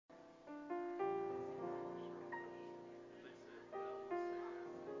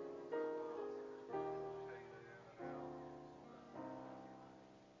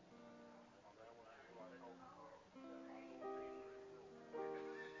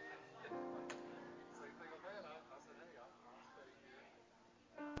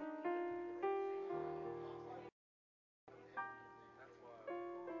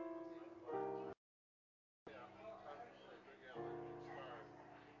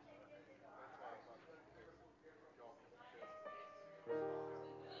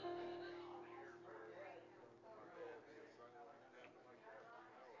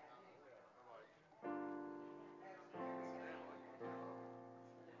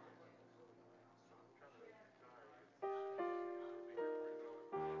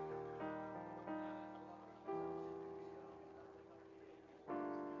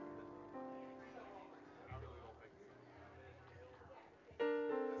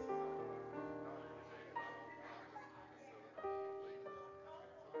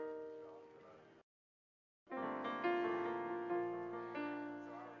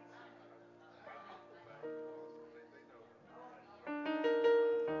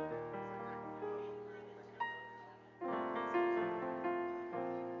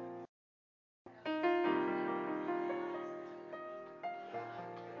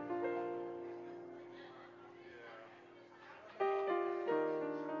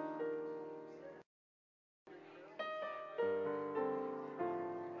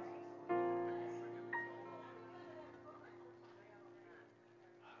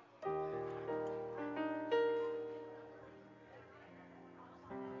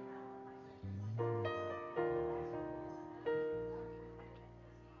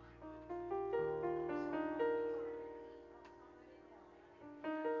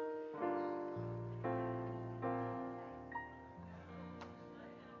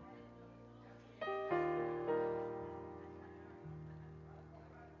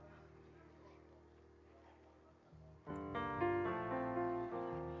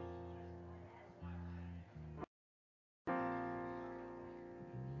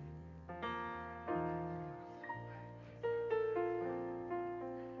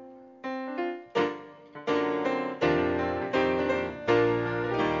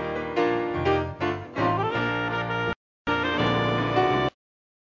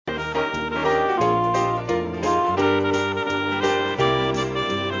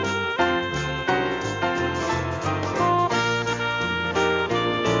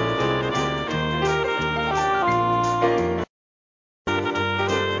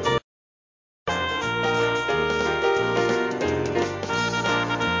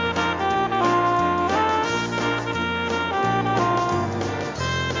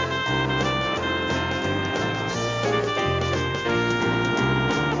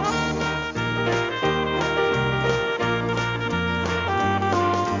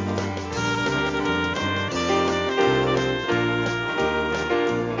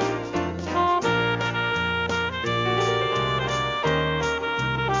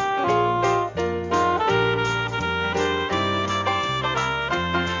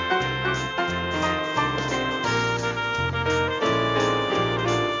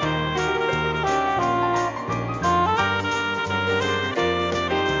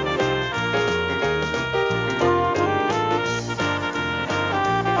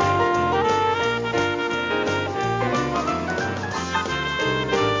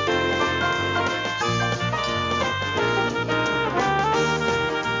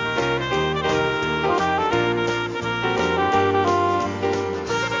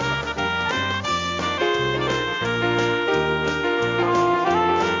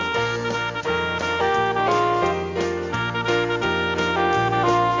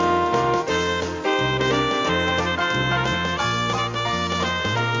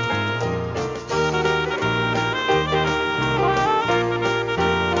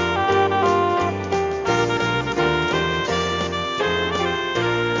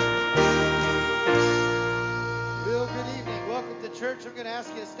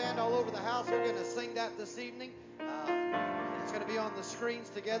house. We're going to sing that this evening. It's going to be on the screens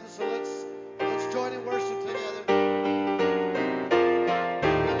together, so let's join in worship together.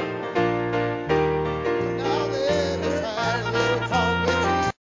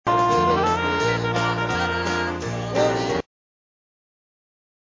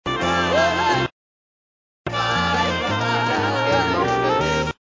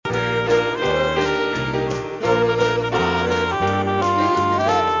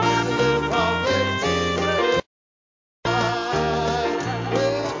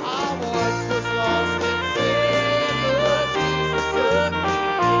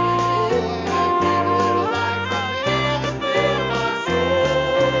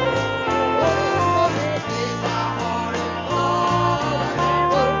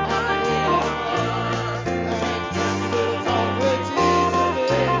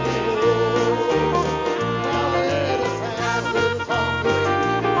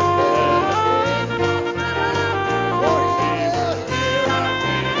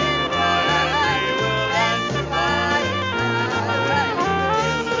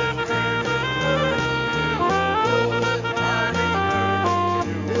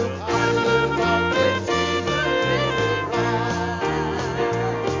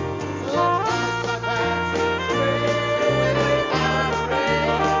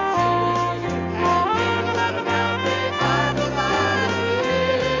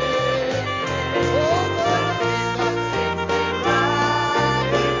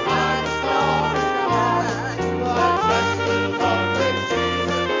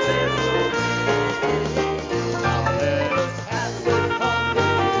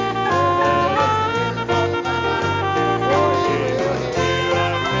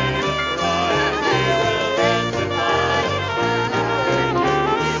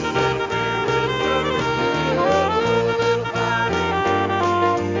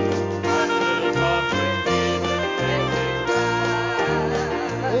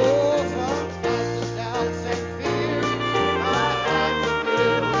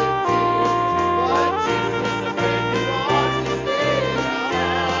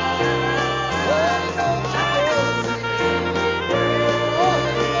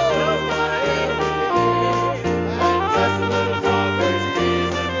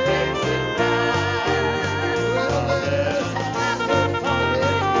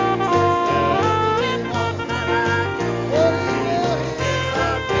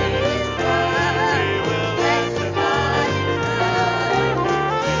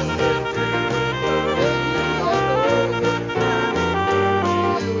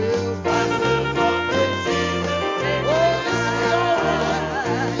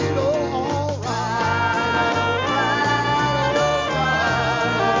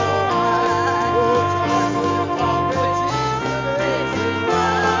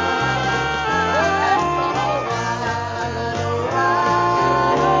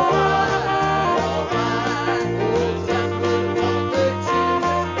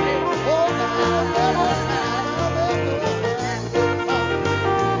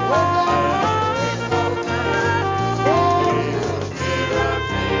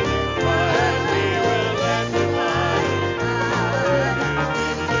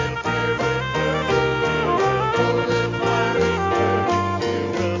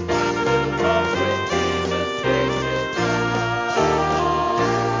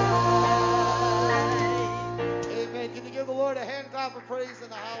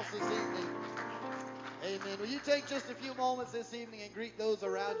 This evening and greet those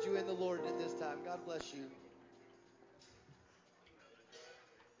around you in the Lord at this time. God bless you.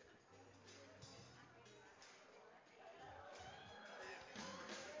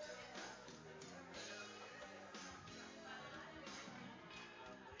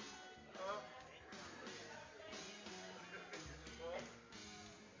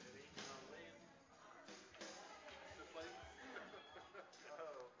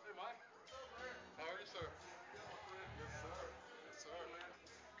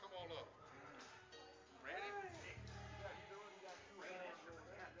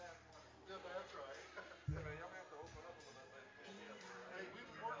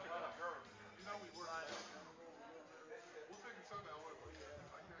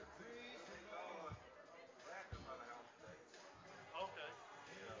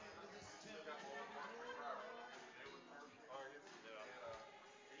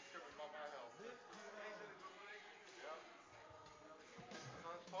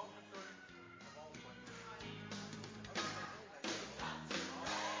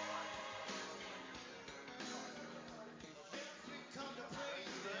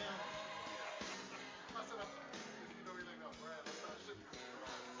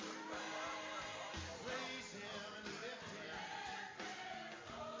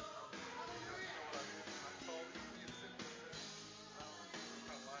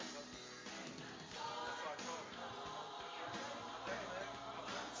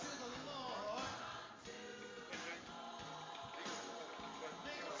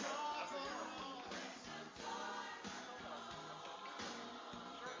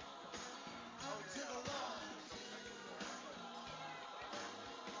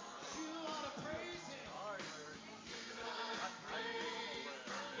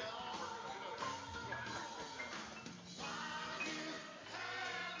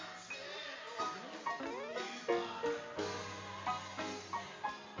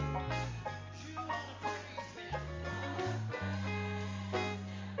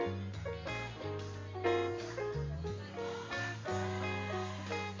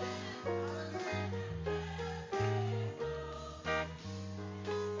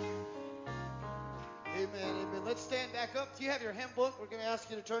 back up. If you have your hymn book, we're going to ask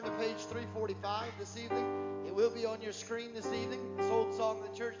you to turn to page 345 this evening. It will be on your screen this evening. This old song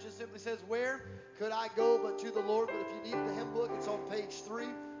of the church just simply says, "Where could I go but to the Lord?" But if you need the hymn book, it's on page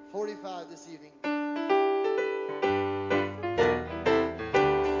 345 this evening.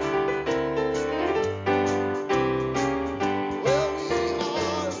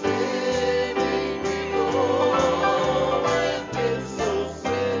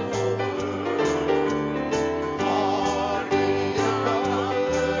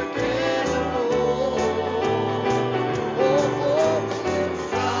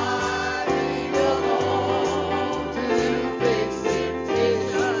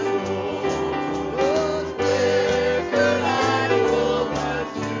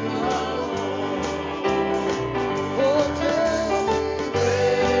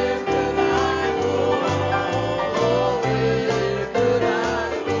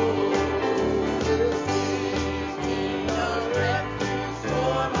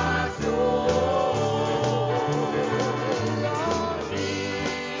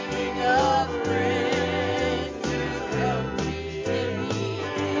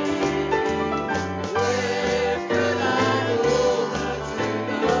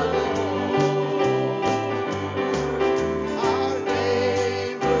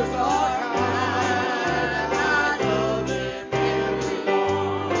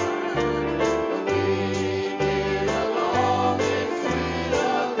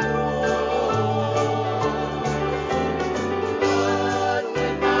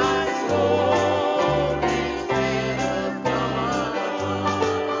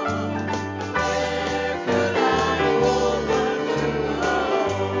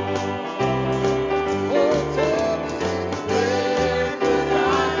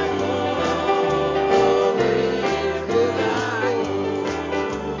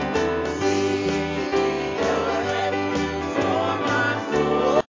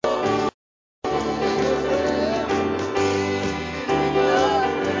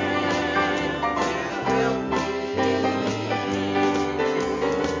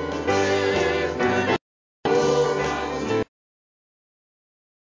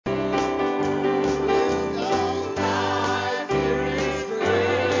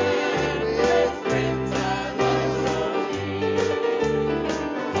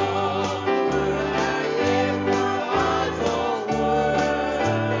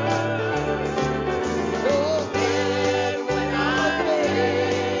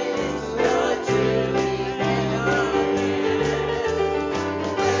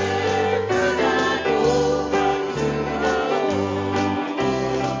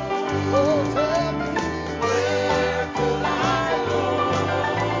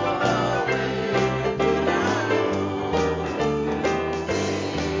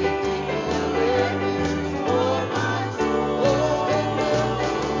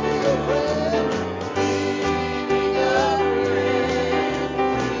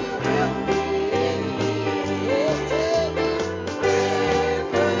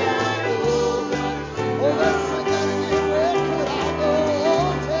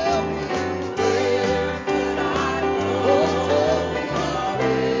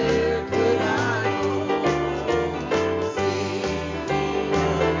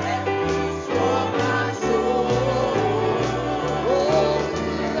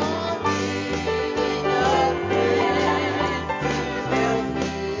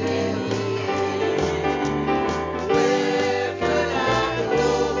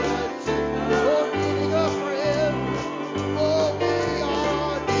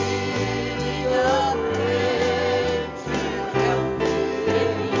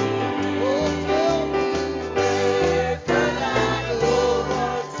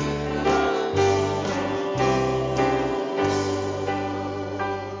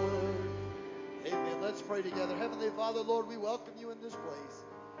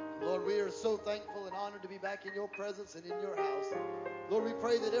 In your presence and in your house. Lord, we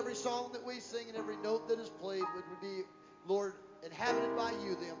pray that every song that we sing and every note that is played would be, Lord, inhabited by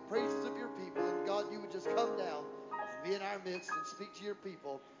you, the praises of your people. And God, you would just come down and be in our midst and speak to your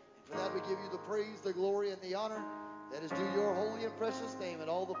people. And for that, we give you the praise, the glory, and the honor that is due your holy and precious name. And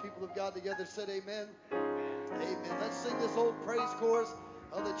all the people of God together said amen. Amen. Let's sing this old praise chorus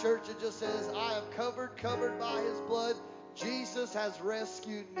of the church. It just says, "I am covered by his blood. Jesus has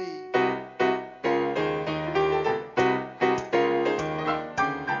rescued me."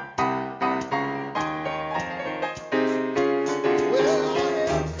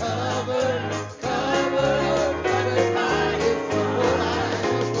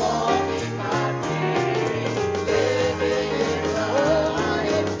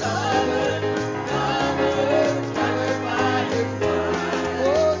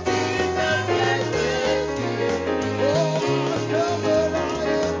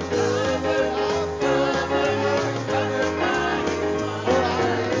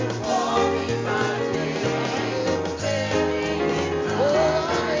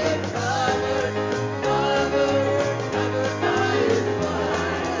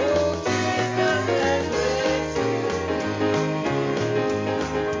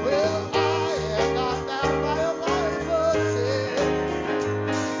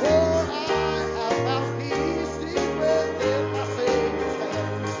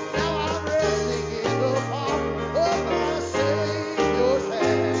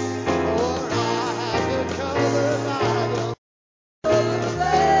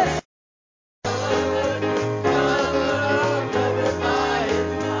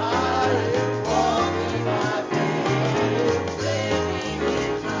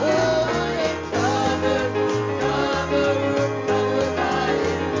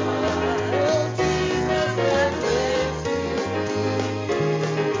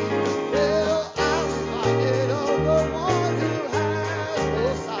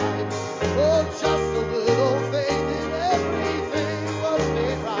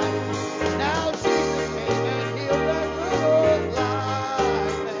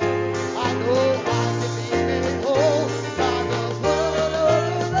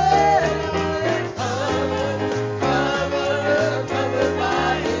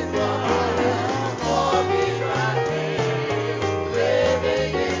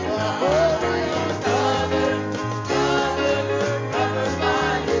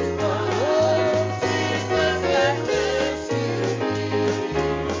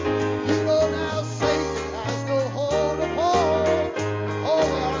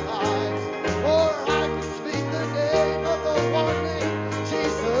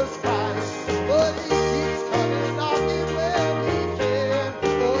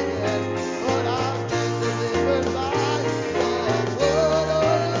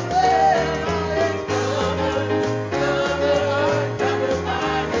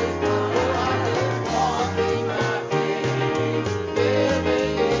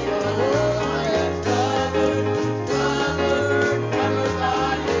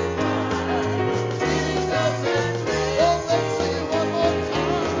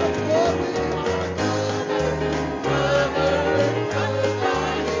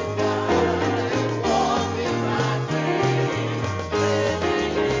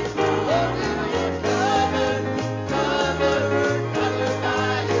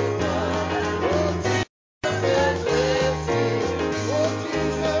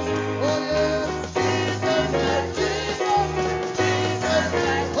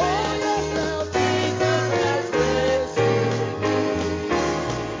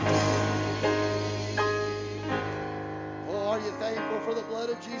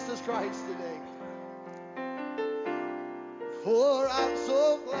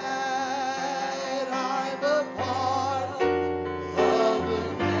 so glad I'm a part of the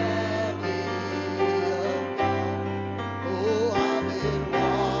family of God. Oh, I've been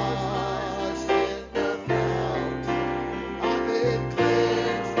washed in the fountain. I've been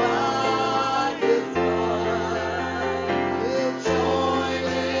cleansed by His blood. We'll join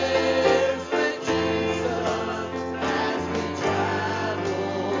hands with Jesus as we travel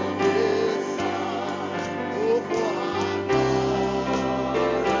this side. Oh, for I'm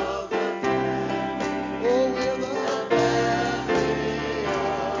part of the family. Oh, we're the family of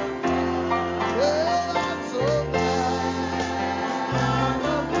God. Well, I'm so glad I'm a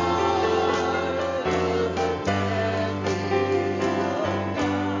part of the family of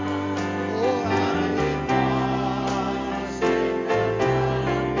God. Oh, I've been washed in the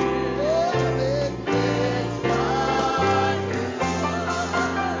fountain. Oh, I've been cleansed by His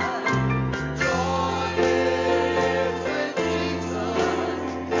blood. Join hands with Jesus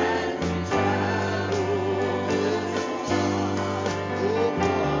as we travel this side. Oh,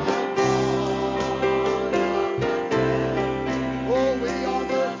 for I'm part of the family. Oh, we are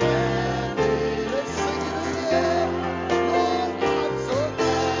the family. Let's sing it again. Lord, I'm so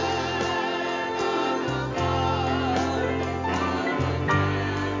glad I'm a part of the family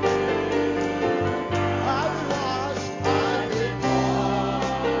of God. I've been washed. I've been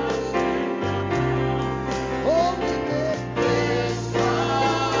washed in the blood. Oh, we've been cleansed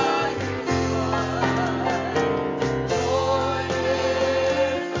by His blood. Join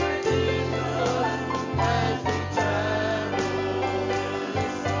hands with Jesus as we travel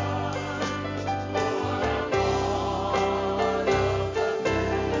this side. For I'm part of the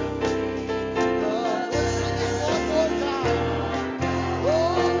family. Let's sing it one more time.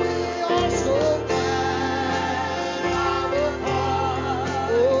 Oh, we are so glad I'm a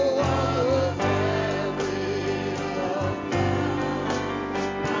part of the family of God.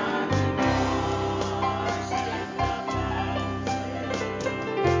 I've been washed in the fountain,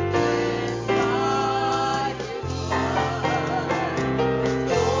 cleansed by His blood.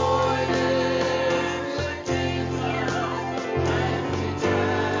 Join hands with Jesus as we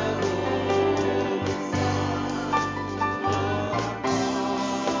travel this side. For I'm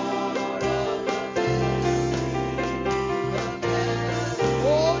part of the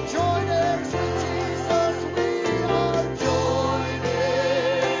oh, join hands with Jesus. We are joined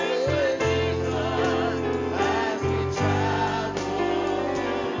with Jesus as we travel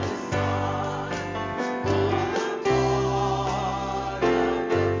this side. For I'm part of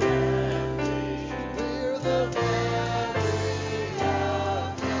the family. We're the family of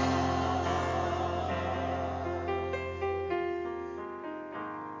God.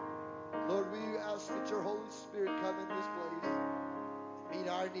 Lord, we ask that your Holy Spirit come in this place and meet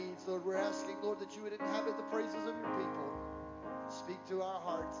our needs. Lord, we're asking, Lord, that you would inhabit the praises of your people and speak to our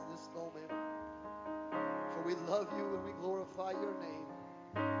hearts in this moment. For we love you and we glorify your name.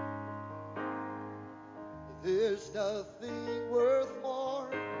 There's nothing worth more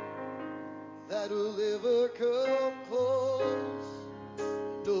that will ever come close.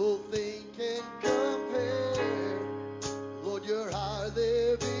 Nothing can compare. Lord, you're our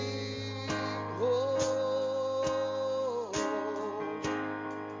living hope.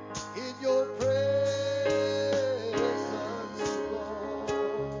 In your presence, Lord.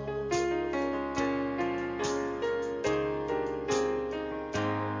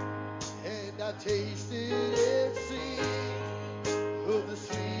 And I've tasted and seen of the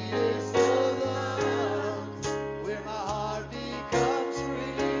sweetest of loves, where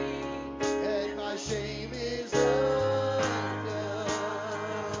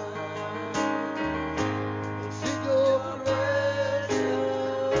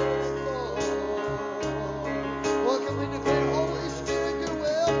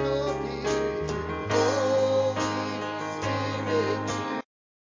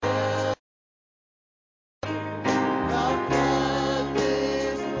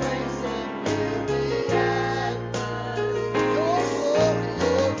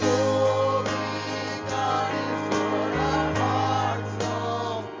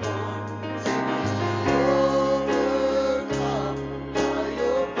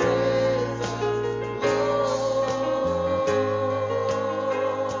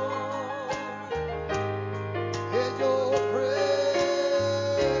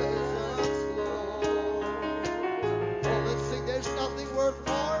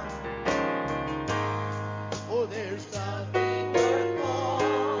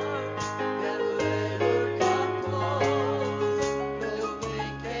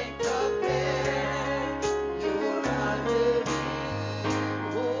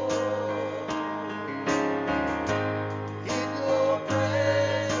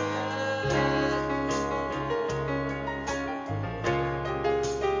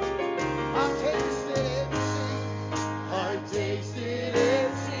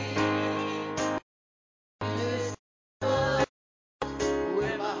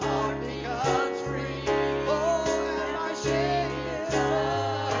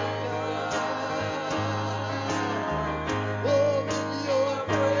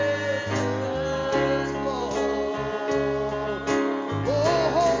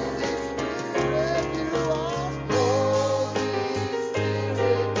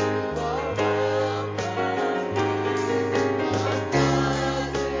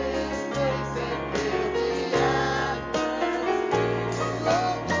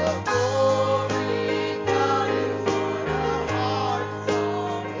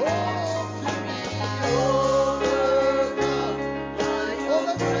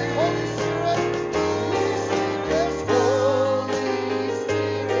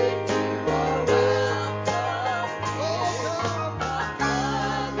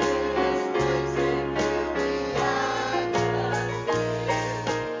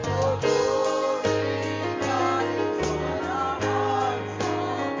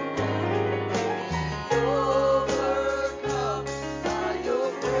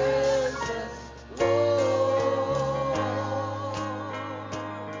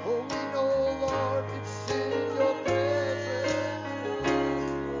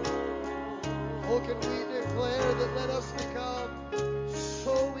Oh, can we declare that let us become?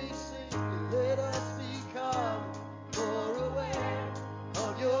 So we sing, let us become more aware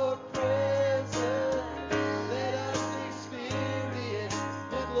of your presence. Let us experience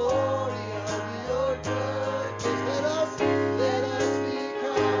the glory of your goodness. Let us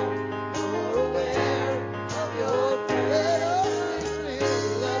become more aware of your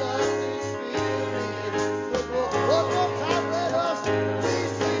presence. Let us experience the glory. One more time, let us. We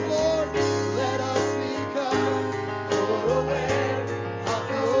sing, Lord, let us become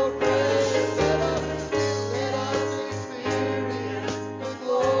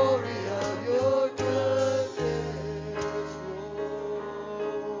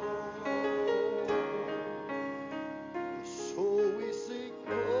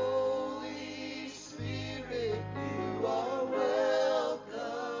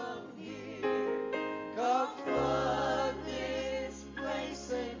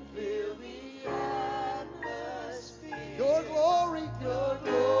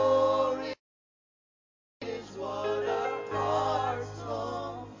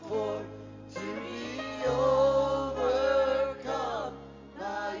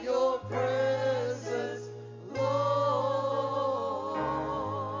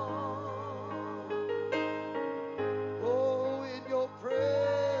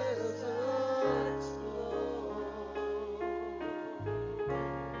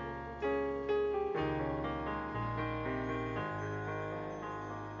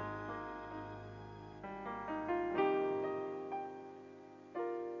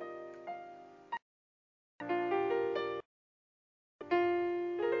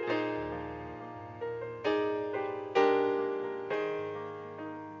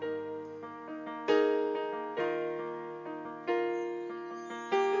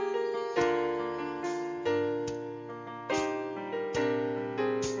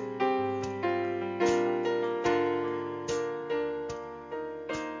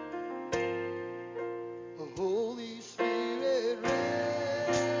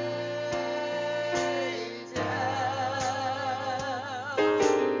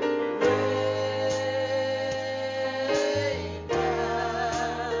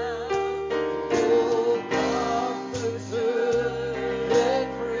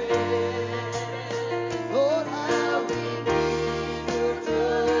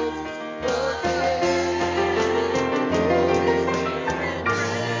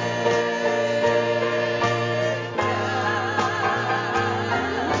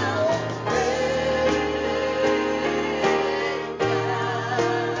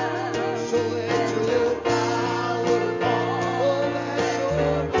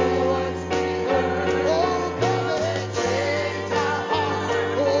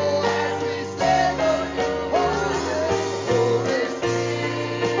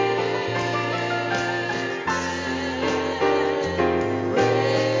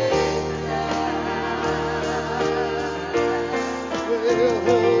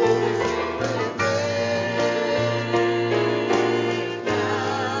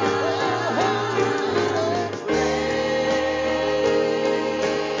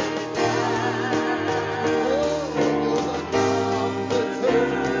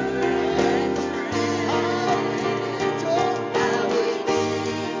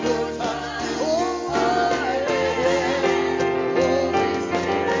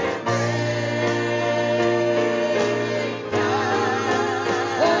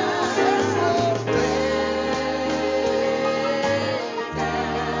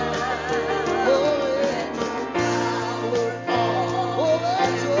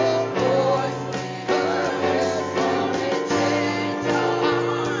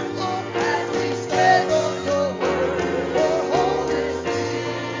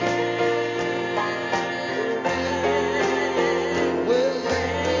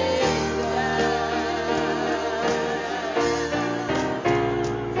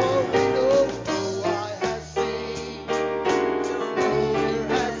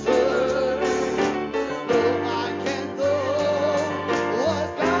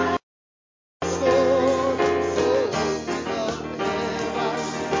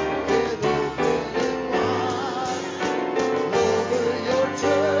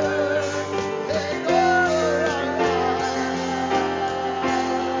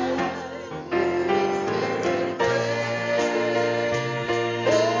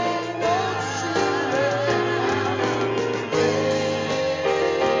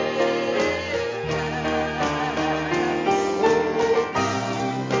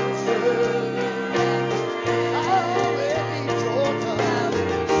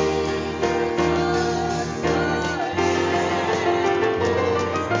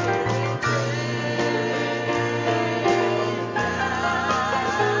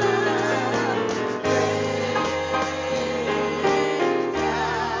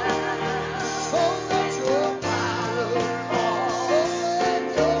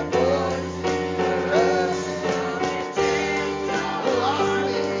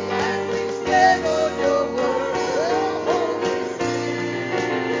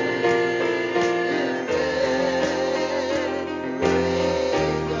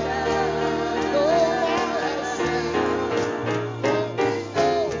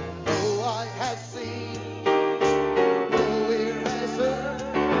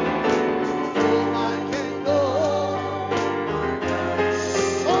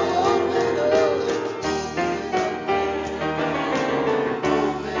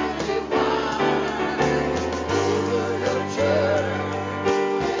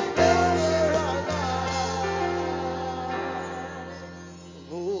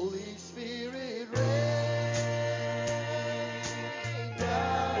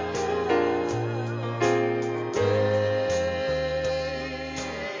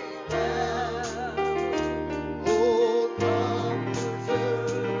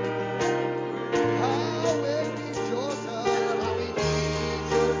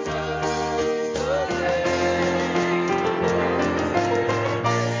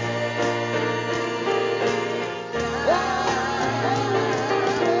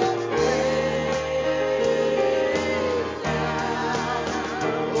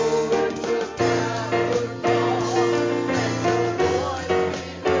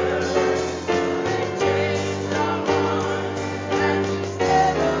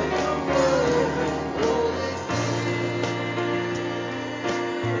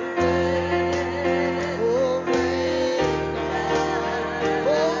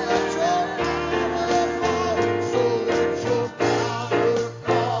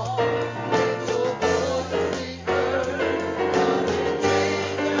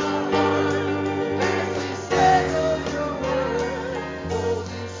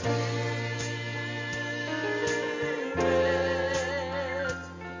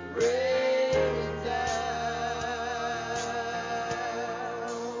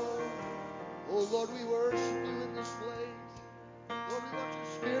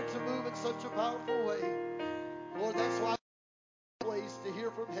hear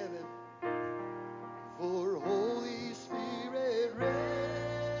from heaven. For Holy Spirit, rain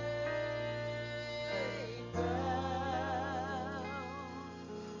down.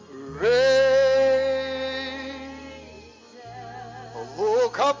 Rain down.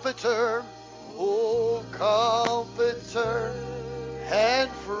 Oh, Comforter, oh, Comforter and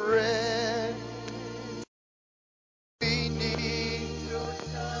friend. We need your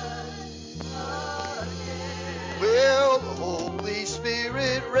touch again. Will Holy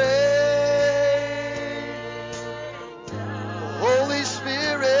Spirit rain? Holy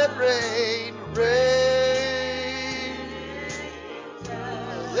Spirit rain, rain.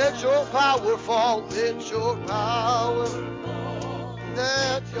 Let your power fall, let your power,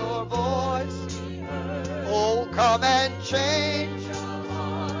 let your voice, oh, come and change.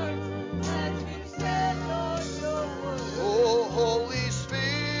 Oh, Holy Spirit,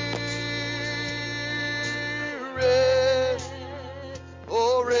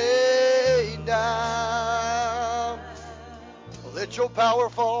 oh, rain down. Let your power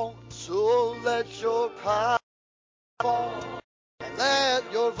fall, so let your power fall.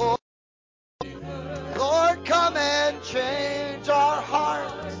 Let your voice, Lord, come and change our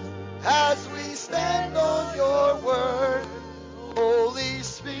hearts as we stand on your word. Holy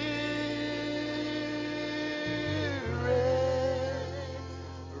Spirit,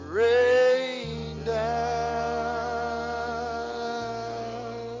 rain down.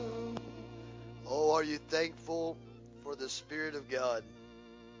 Oh, are you thankful for the Spirit of God?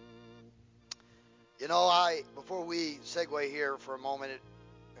 You know, before we segue here for a moment,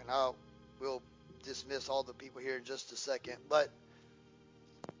 and we'll dismiss all the people here in just a second, but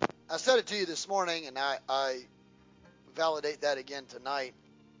I said it to you this morning, and I validate that again tonight.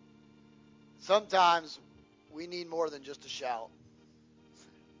 Sometimes we need more than just a shout.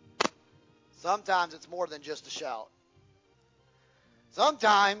 Sometimes it's more than just a shout.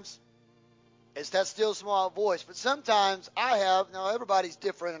 Sometimes it's that still small voice, but sometimes everybody's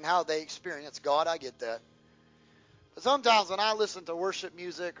different in how they experience God. I get that. But sometimes when I listen to worship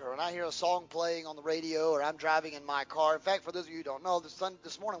music or when I hear a song playing on the radio or I'm driving in my car, in fact, for those of you who don't know,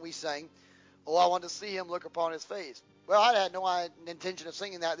 this morning we sang, "Oh, I want to see him look upon his face." Well, I had no intention of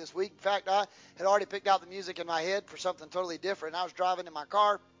singing that this week. In fact, I had already picked out the music in my head for something totally different. I was driving in my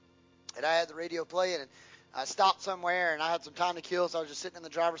car, and I had the radio playing, and I stopped somewhere, and I had some time to kill, so I was just sitting in the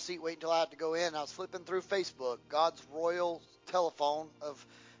driver's seat waiting until I had to go in. And I was flipping through Facebook, God's royal telephone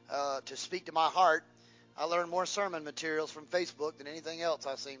to speak to my heart. I learned more sermon materials from Facebook than anything else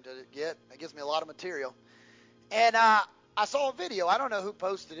I seem to get. It gives me a lot of material. And I saw a video. I don't know who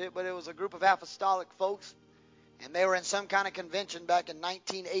posted it, but it was a group of apostolic folks. And they were in some kind of convention back in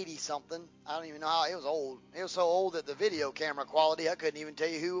 1980-something. I don't even know how. It was old. It was so old that the video camera quality, I couldn't even tell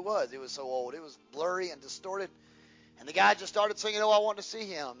you who it was. It was so old. It was blurry and distorted. And the guy just started singing, "Oh, I Want to See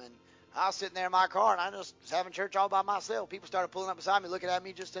Him." And I was sitting there in my car, and I just was having church all by myself. People started pulling up beside me, looking at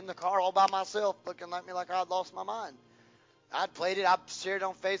me just in the car all by myself, looking at me like I'd lost my mind. I'd played it. I shared it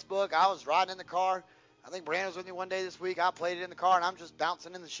on Facebook. I was riding in the car. I think Brandon was with me one day this week. I played it in the car, and I'm just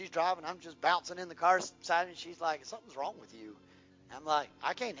bouncing she's driving. I'm just bouncing in the car beside me. She's like, "Something's wrong with you." I'm like,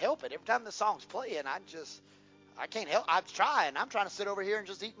 "I can't help it. Every time the song's playing, I can't help. I'm trying to sit over here and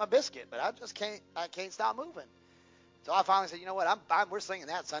just eat my biscuit, but I can't stop moving." So I finally said, "You know what? We're singing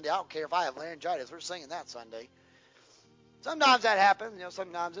that Sunday. I don't care if I have laryngitis. We're singing that Sunday." Sometimes that happens,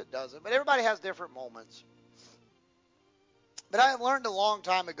 sometimes it doesn't. But everybody has different moments. But I learned a long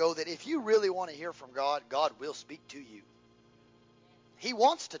time ago that if you really want to hear from God, God will speak to you. He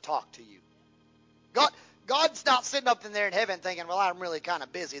wants to talk to you. God's not sitting up in there in heaven thinking, "Well, I'm really kind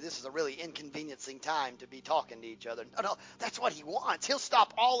of busy. This is a really inconveniencing time to be talking to each other." No, that's what he wants. He'll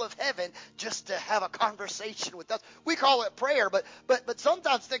stop all of heaven just to have a conversation with us. We call it prayer, but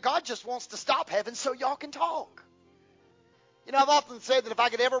sometimes God just wants to stop heaven so y'all can talk. I've often said that if I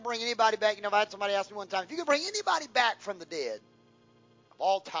could ever bring anybody back, I've had somebody ask me one time, "If you could bring anybody back from the dead of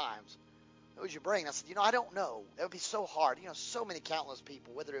all times, who would you bring?" I said, "I don't know. That would be so hard. So many countless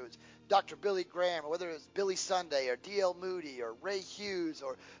people, whether it was Dr. Billy Graham or whether it was Billy Sunday or D.L. Moody or Ray Hughes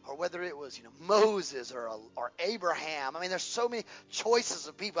or whether it was, Moses or Abraham. I mean, there's so many choices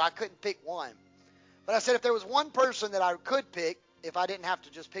of people. I couldn't pick one. But I said if there was one person that I could pick, if I didn't have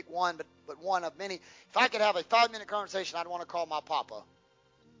to just pick one, but one of many, if I could have a 5-minute conversation, I'd want to call my papa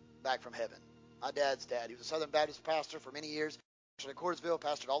back from heaven. My dad's dad. He was a Southern Baptist pastor for many years. Pastored in Corsville,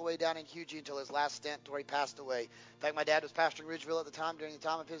 pastored all the way down in Hugie until his last stint, where he passed away. In fact, my dad was pastoring Ridgeville at the time, during the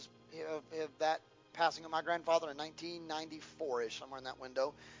time of that passing of my grandfather in 1994-ish, somewhere in that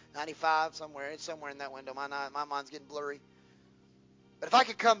window. 95, somewhere in that window. My mind's getting blurry. But if I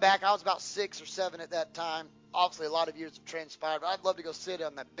could come back, I was about 6 or 7 at that time. obviously a lot of years have transpired, but I'd love to go sit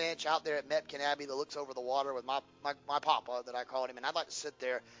on that bench out there at Metcalf Abbey that looks over the water with my papa that I called him, and I'd like to sit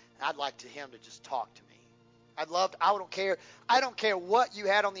there, and I'd like him to just talk to me. I don't care what you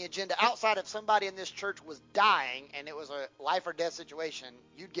had on the agenda outside of somebody in this church was dying and it was a life or death situation,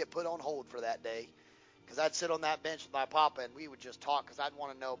 you'd get put on hold for that day, because I'd sit on that bench with my papa and we would just talk, because I'd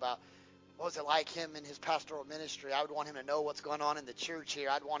want to know about what was it like him in his pastoral ministry. I would want him to know what's going on in the church here.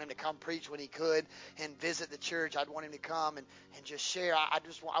 I'd want him to come preach when he could and visit the church. I'd want him to come and just share. I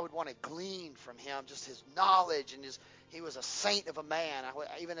would want to glean from him just his knowledge and he was a saint of a man.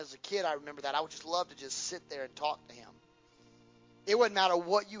 Even as a kid, I remember that. I would just love to just sit there and talk to him. It wouldn't matter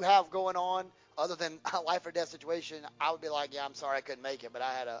what you have going on other than a life or death situation. I would be like, yeah, I'm sorry I couldn't make it, but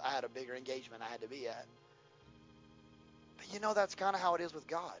I had a bigger engagement I had to be at. But that's kind of how it is with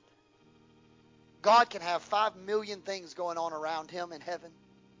God. God can have 5 million things going on around him in heaven.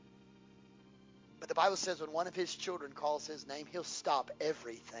 But the Bible says when one of his children calls his name, he'll stop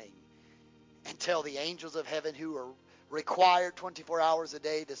everything and tell the angels of heaven, who are required 24 hours a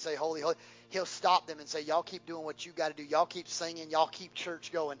day to say, holy, holy, he'll stop them and say, y'all keep doing what you got to do. Y'all keep singing. Y'all keep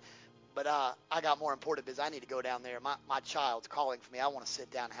church going. But I got more important business. I need to go down there. My child's calling for me. I want to sit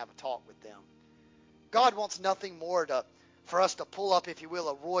down and have a talk with them. God wants nothing more for us to pull up, if you will,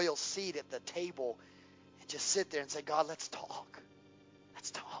 a royal seat at the table and just sit there and say, God, let's talk.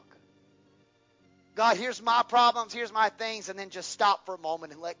 Let's talk. God, here's my problems, here's my things, and then just stop for a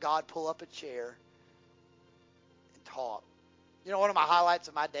moment and let God pull up a chair and talk. One of my highlights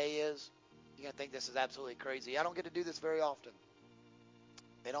of my day is, you're going to think this is absolutely crazy, I don't get to do this very often.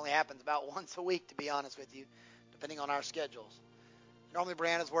 It only happens about once a week, to be honest with you, depending on our schedules. Normally,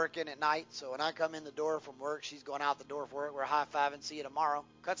 Brianna's working at night, so when I come in the door from work, she's going out the door for work. We're high-fiving, see you tomorrow.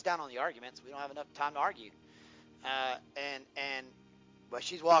 Cuts down on the arguments. We don't have enough time to argue. But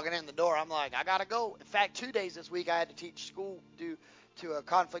she's walking in the door. I'm like, I got to go. In fact, 2 days this week, I had to teach school due to a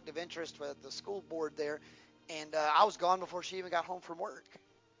conflict of interest with the school board there. And I was gone before she even got home from work.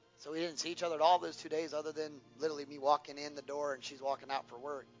 So we didn't see each other at all those 2 days, other than literally me walking in the door and she's walking out for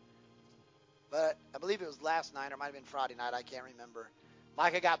work. But I believe it was last night, or it might have been Friday night. I can't remember.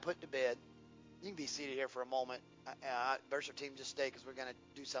 Micah got put to bed. You can be seated here for a moment. Worship team, just stay, because we're going to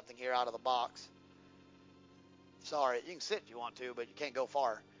do something here out of the box. Sorry, you can sit if you want to, but you can't go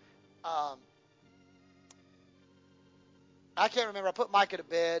far. I can't remember. I put Micah to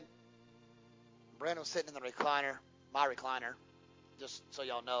bed. Brandon was sitting in the recliner, my recliner. Just so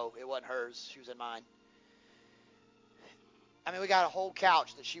y'all know, it wasn't hers. She was in mine. We got a whole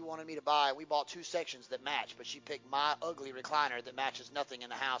couch that she wanted me to buy. We bought 2 sections that match, but she picked my ugly recliner that matches nothing in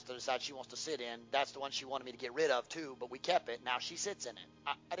the house to decide she wants to sit in. That's the one she wanted me to get rid of, too, but we kept it. Now she sits in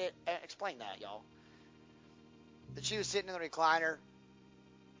it. I didn't explain that, y'all. That she was sitting in the recliner.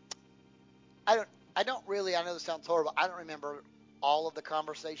 I know this sounds horrible, I don't remember all of the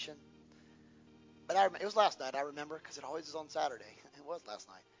conversation. But it was last night, I remember, because it always is on Saturday. It was last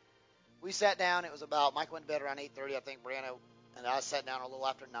night. We sat down. It was about, Mike went to bed around 8:30, I think. Brianna and I sat down a little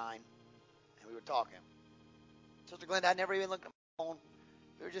after 9, and we were talking. Sister Glenda, I never even looked at my phone.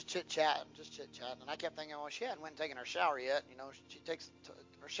 We were just chit-chatting. And I kept thinking, well, she hadn't went and taken her shower yet.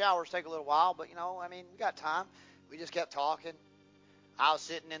 Her showers take a little while, but, we got time. We just kept talking. I was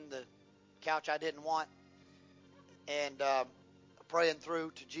sitting in the couch I didn't want and praying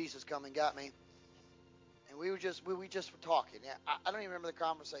through to Jesus come and got me. And we just were talking. I don't even remember the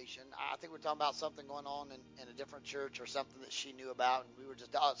conversation. I think we were talking about something going on in a different church or something that she knew about. And we were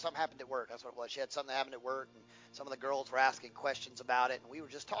just, something happened at work. That's what it was. She had something that happened at work, and some of the girls were asking questions about it, and we were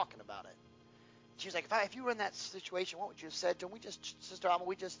just talking about it. She was like, if you were in that situation, what would you have said to him? Sister Alma,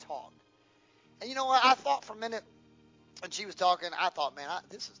 we just talked. And you know what? I thought for a minute, when she was talking, I thought, man,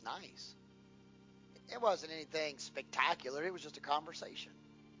 this is nice. It wasn't anything spectacular. It was just a conversation.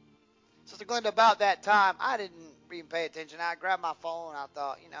 Sister Glenda, about that time, I didn't even pay attention. I grabbed my phone, and I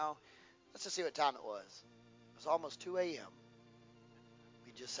thought, let's just see what time it was. It was almost 2 a.m.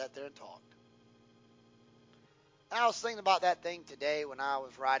 We just sat there and talked. And I was thinking about that thing today when I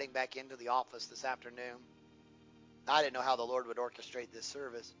was riding back into the office this afternoon. I didn't know how the Lord would orchestrate this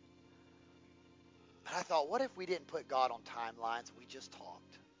service. But I thought, what if we didn't put God on timelines and we just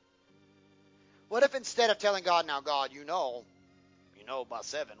talked? What if instead of telling God, now, God, by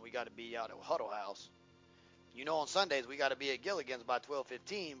 7 we got to be out at Huddle House. On Sundays we got to be at Gilligan's by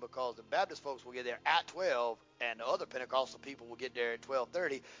 12:15 because the Baptist folks will get there at 12 and the other Pentecostal people will get there at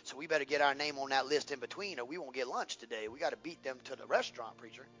 12:30. So we better get our name on that list in between or we won't get lunch today. We got to beat them to the restaurant,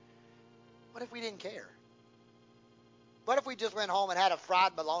 preacher. What if we didn't care? What if we just went home and had a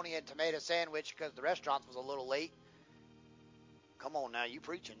fried bologna and tomato sandwich because the restaurant was a little late? Come on now, you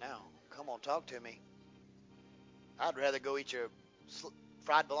preaching now. Come on, talk to me. I'd rather go eat your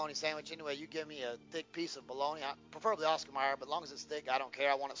fried bologna sandwich anyway. You give me a thick piece of bologna, preferably Oscar Mayer, but as long as it's thick, I don't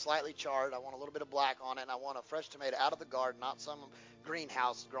care. I want it slightly charred. I want a little bit of black on it, and I want a fresh tomato out of the garden, not some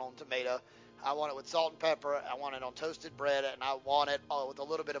greenhouse-grown tomato. I want it with salt and pepper. I want it on toasted bread, and I want it with a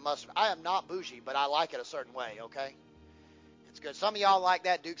little bit of mustard. I am not bougie, but I like it a certain way, okay? It's good. Some of y'all like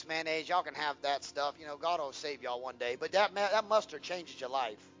that Duke's mayonnaise. Y'all can have that stuff. You know, God will save y'all one day. But that mustard changes your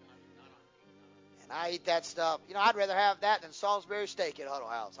life. And I eat that stuff. You know, I'd rather have that than Salisbury steak at Huddle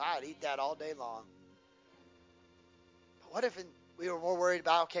House. I'd eat that all day long. But what if we were more worried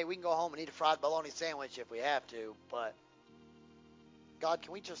about, okay, we can go home and eat a fried bologna sandwich if we have to, but God,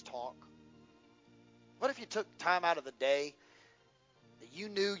 can we just talk? What if you took time out of the day that you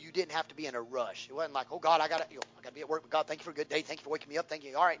knew you didn't have to be in a rush? It wasn't like, oh God, I gotta be at work. But God, thank you for a good day. Thank you for waking me up. Thank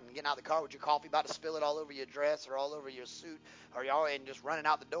you. All right, and getting out of the car with your coffee, about to spill it all over your dress or all over your suit, or y'all and just running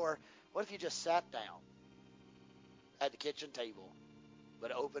out the door. What if you just sat down at the kitchen table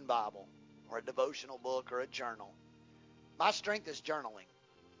with an open Bible or a devotional book or a journal? My strength is journaling.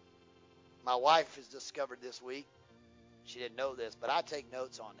 My wife has discovered this week. She didn't know this, but I take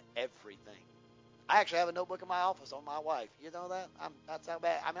notes on everything. I actually have a notebook in my office on my wife. You know that? That's how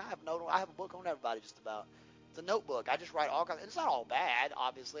bad. I mean, I have a book on everybody just about. It's a notebook. I just write all kinds. It's not all bad,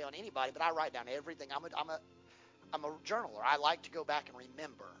 obviously, on anybody, but I write down everything. I'm a journaler. I like to go back and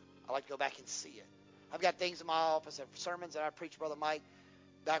remember. I like to go back and see it. I've got things in my office of sermons that I preached, Brother Mike,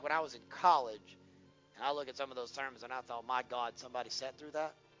 back when I was in college. And I look at some of those sermons and I thought, my God, somebody sat through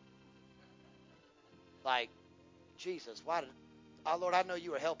that? Like, Jesus, why did... Oh, Lord, I know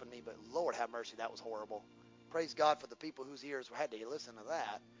you were helping me, but Lord have mercy, that was horrible. Praise God for the people whose ears had to listen to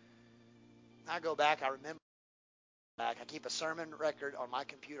that. I go back, I remember back. I keep a sermon record on my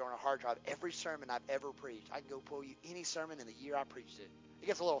computer on a hard drive. Every sermon I've ever preached. I can go pull you any sermon in the year I preached it. It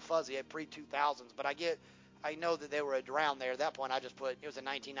gets a little fuzzy at pre-2000s, but I know that they were around there. At that point, I just put, it was in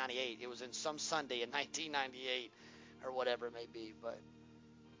 1998. It was in some Sunday in 1998 or whatever it may be. But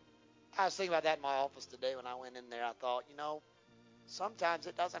I was thinking about that in my office today when I went in there. I thought, sometimes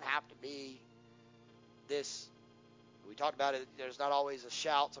it doesn't have to be this. We talked about it. There's not always a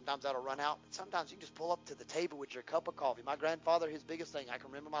shout. Sometimes that'll run out. But sometimes you can just pull up to the table with your cup of coffee. My grandfather, his biggest thing, I can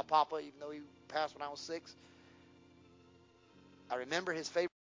remember my papa, even though he passed when I was 6. I remember his favorite.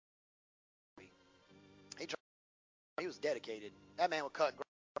 He was dedicated. That man would cut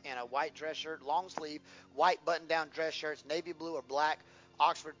in a white dress shirt, long sleeve, white button-down dress shirts, navy blue or black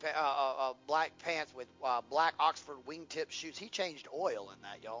Oxford black pants with black Oxford wingtip shoes. He changed oil in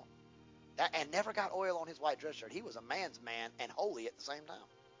that, y'all. And never got oil on his white dress shirt. He was a man's man and holy at the same time.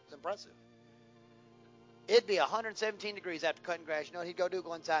 It's impressive. It'd be 117 degrees after cutting grass. You know what he'd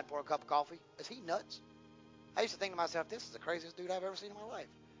go inside and pour a cup of coffee? Is he nuts? I used to think to myself, this is the craziest dude I've ever seen in my life.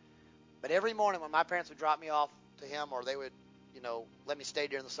 But every morning when my parents would drop me off to him, or they would, let me stay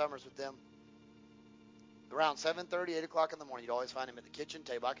during the summers with them, around 7:30, 8 o'clock in the morning, you'd always find him at the kitchen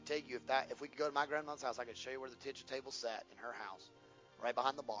table. I could take you, if we could go to my grandmother's house, I could show you where the kitchen table sat in her house, right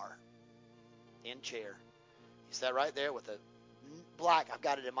behind the bar, in chair. He sat right there with a black, I've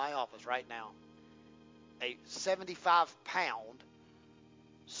got it in my office right now, a 75-pound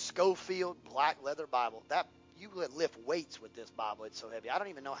Schofield black leather Bible. That you would lift weights with this Bible. It's so heavy. I don't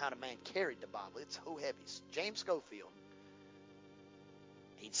even know how the man carried the Bible. It's so heavy. James Schofield.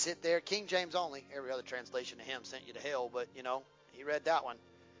 He'd sit there, King James only. Every other translation to him sent you to hell, but, he read that one.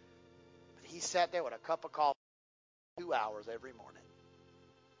 But he sat there with a cup of coffee 2 hours every morning.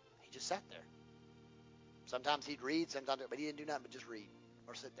 He just sat there. Sometimes he'd read, but he didn't do nothing but just read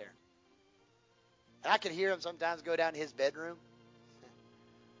or sit there. And I could hear him sometimes go down to his bedroom,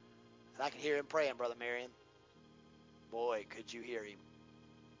 and I could hear him praying, Brother Marion. Boy, could you hear him.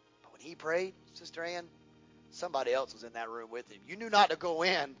 But when he prayed, Sister Ann, somebody else was in that room with him. You knew not to go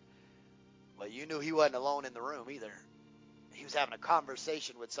in, but you knew he wasn't alone in the room either. He was having a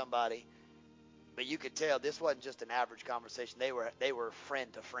conversation with somebody, but you could tell this wasn't just an average conversation. They were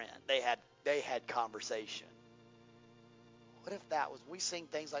friend to friend. They had conversation. What if that was, we sing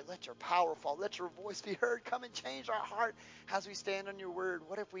things like, let your power fall, let your voice be heard, come and change our heart as we stand on your word.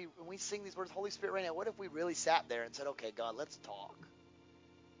 What if when we sing these words, Holy Spirit, right now, what if we really sat there and said, okay, God, let's talk.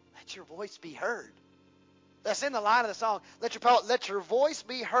 Let your voice be heard. That's in the line of the song, let your voice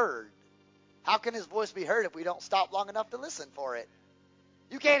be heard. How can his voice be heard if we don't stop long enough to listen for it?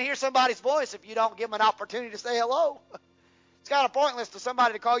 You can't hear somebody's voice if you don't give them an opportunity to say hello. It's kind of pointless to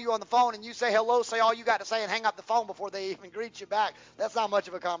somebody to call you on the phone and you say hello, say all you got to say, and hang up the phone before they even greet you back. That's not much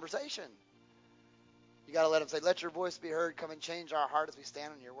of a conversation. You got to let them say, let your voice be heard. Come and change our heart as we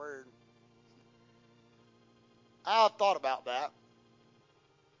stand on your word. I've thought about that.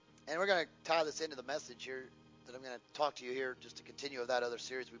 And we're going to tie this into the message here that I'm going to talk to you here just to continue of that other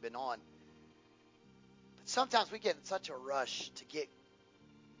series we've been on. But sometimes we get in such a rush to get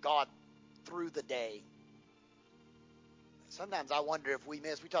God through the day. Sometimes I wonder if we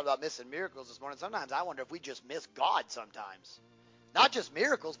talked about missing miracles this morning. Sometimes I wonder if we just miss God sometimes. Not just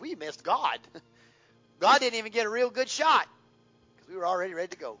miracles, we missed God. God didn't even get a real good shot because we were already ready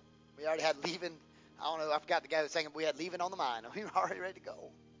to go. We already had leaving. I don't know, I forgot the guy who was saying we had leaving on the mind. We were already ready to go.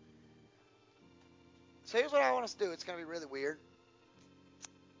 So here's what I want us to do. It's going to be really weird.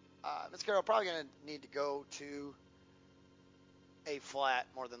 Miss Carol, probably going to need to go to A flat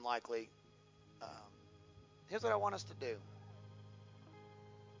more than likely. Here's what I want us to do.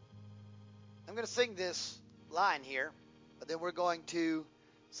 I'm going to sing this line here, but then we're going to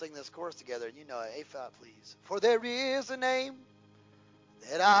sing this chorus together. You know it. A flat, please. For there is a name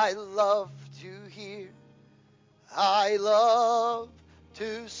that I love to hear. I love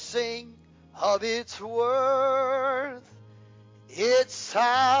to sing of its worth. It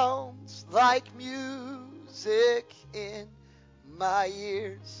sounds like music in my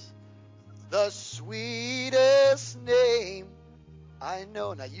ears. The sweetest name I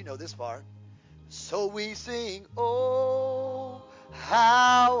know. Now you know this part. So we sing, oh,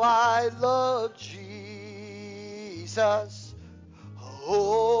 how I love Jesus.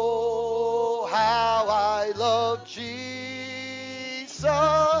 Oh, how I love Jesus.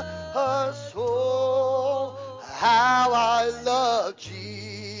 Oh, how I love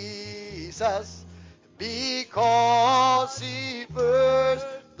Jesus. Because he first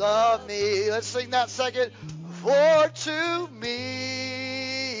loved me. Let's sing that second. For to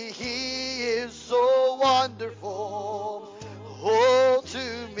me he is so wonderful. Oh,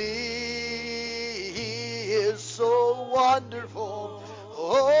 to me he is so wonderful.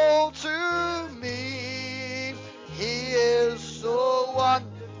 Oh, to me he is so wonderful.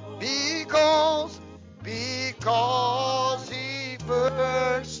 Because he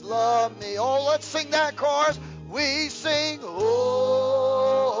first loved me. Oh, let's sing that chorus. We sing,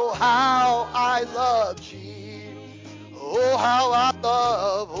 oh, how I love Jesus. Oh, how I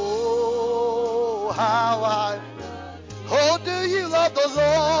love, oh, how I, oh, do you love the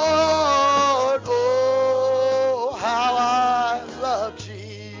Lord? Oh, how I love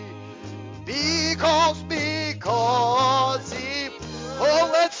Jesus. Because he, oh,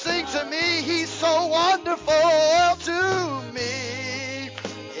 let's sing to me, he's so wonderful to me.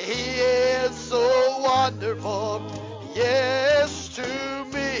 He is so wonderful, yes, to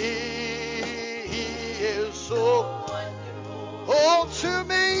me. He is so wonderful. Oh, to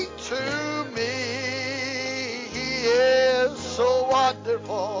me, he is so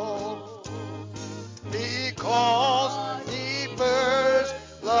wonderful. Because he first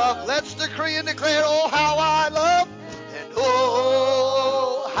loved. Let's decree and declare, oh, how I love, and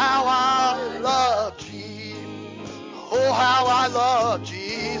oh, how I love Jesus. Oh, how I love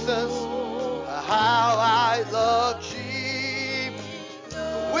Jesus. How I love Jesus.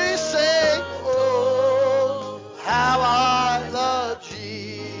 We sing, oh, how I love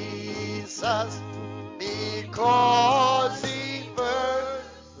Jesus, because he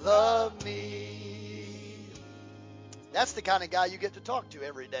first loved me. That's the kind of guy you get to talk to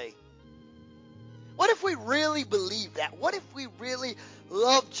every day. What if we really believe that? What if we really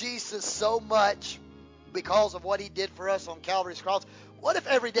love Jesus so much because of what he did for us on Calvary's cross? What if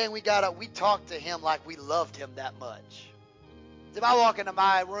every day we got up, we talked to him like we loved him that much? If I walk into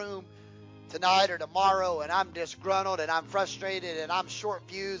my room tonight or tomorrow and I'm disgruntled and I'm frustrated and I'm short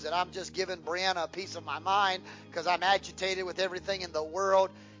fused and I'm just giving Brianna a piece of my mind because I'm agitated with everything in the world,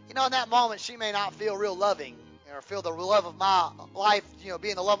 in that moment she may not feel real loving or feel the love of my life,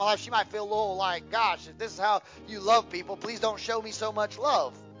 being the love of my life. She might feel a little like, gosh, if this is how you love people, please don't show me so much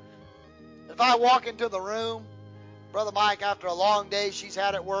love. If I walk into the room, Brother Mike, after a long day she's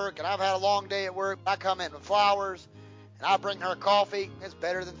had at work and I've had a long day at work, I come in with flowers. And I bring her coffee. It's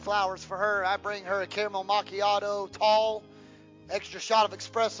better than flowers for her. I bring her a caramel macchiato, tall, extra shot of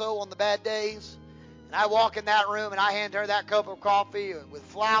espresso on the bad days. And I walk in that room and I hand her that cup of coffee with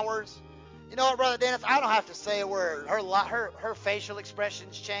flowers. You know what, Brother Dennis? I don't have to say a word. Her facial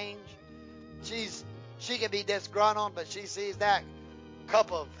expressions change. She can be disgruntled, but she sees that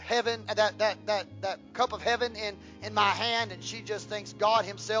cup of heaven, that cup of heaven in my hand, and she just thinks God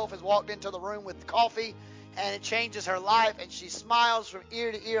himself has walked into the room with coffee. And it changes her life, and she smiles from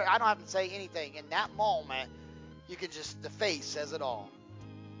ear to ear. I don't have to say anything. In that moment, the face says it all.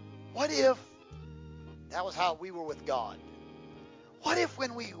 What if that was how we were with God? What if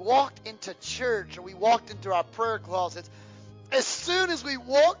when we walked into church or we walked into our prayer closets, as soon as we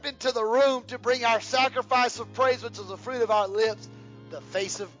walked into the room to bring our sacrifice of praise, which is the fruit of our lips, the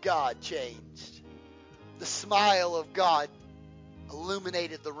face of God changed? the smile of God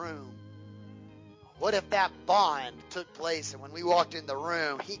illuminated the room? What if that bond took place and when we walked in the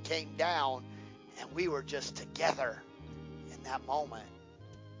room, he came down and we were just together in that moment?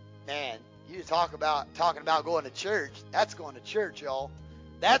 Man, you talking about going to church. That's going to church, y'all.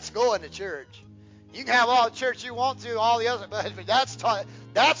 That's going to church. You can have all the church you want to, all the other, but that's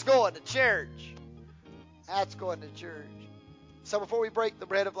going to church. That's going to church. So before we break the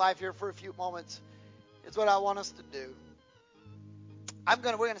bread of life here for a few moments, it's what I want us to do. We're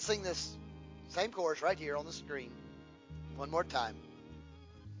going to sing this same chorus right here on the screen one more time.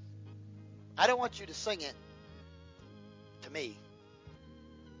 I don't want you to sing it to me.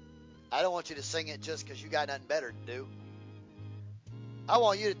 I don't want you to sing it just because you got nothing better to do. I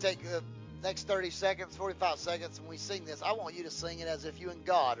want you to take the next 30 seconds, 45 seconds, when we sing this, I want you to sing it as if you and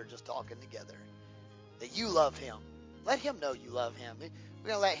God are just talking together. That you love him. Let him know you love him. We're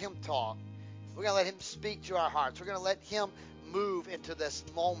going to let him talk. We're going to let him speak to our hearts. We're going to let him move into this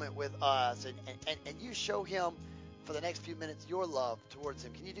moment with us. And you show him for the next few minutes your love towards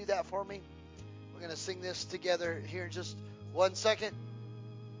him. Can you do that for me? We're going to sing this together here in just 1 second.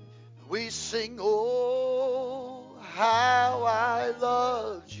 We sing, oh, how I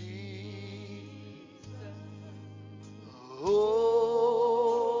love Jesus.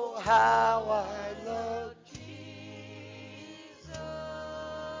 Oh, how I love Jesus.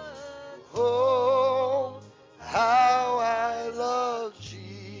 Oh, how I love Jesus.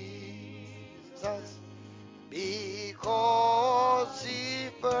 Because he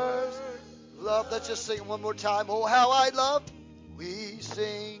first loved. Let's just sing it one more time. Oh, how I love. We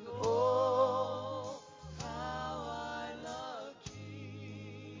sing, oh, how I love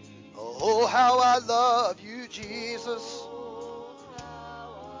Jesus. Oh, how I love you, Jesus. Oh,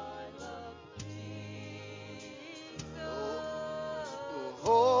 how I love Jesus.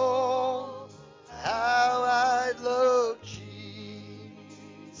 Oh, how I love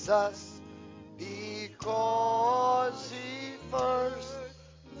Jesus. Because he first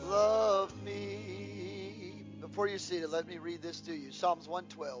loved me. Before you're seated, let me read this to you. Psalms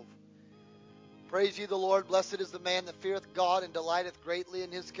 112. Praise ye the Lord. Blessed is the man that feareth God and delighteth greatly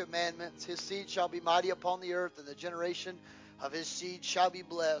in his commandments. His seed shall be mighty upon the earth, and the generation of his seed shall be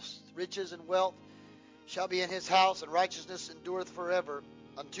blessed. Riches and wealth shall be in his house, and righteousness endureth forever.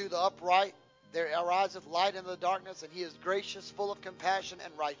 Unto the upright there ariseth light in the darkness, and he is gracious, full of compassion,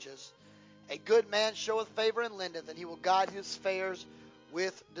 and righteous. A good man showeth favor and lendeth, and he will guide his affairs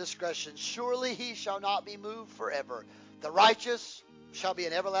with discretion. Surely he shall not be moved forever. The righteous shall be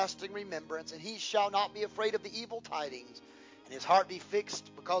an everlasting remembrance, and he shall not be afraid of the evil tidings, and his heart be fixed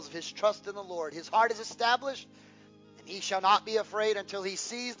because of his trust in the Lord. His heart is established, and he shall not be afraid until he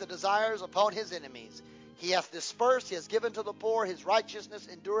sees the desires upon his enemies. He hath dispersed, he has given to the poor, his righteousness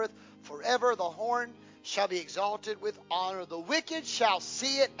endureth forever. The horn shall be exalted with honor. The wicked shall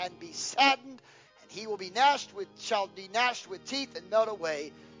see it and be saddened, and he will be shall be gnashed with teeth and melt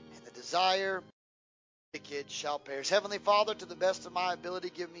away, and the desire of the wicked shall perish. Heavenly Father, to the best of my ability,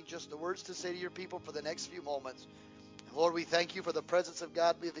 give me just the words to say to your people for the next few moments. And Lord, we thank you for the presence of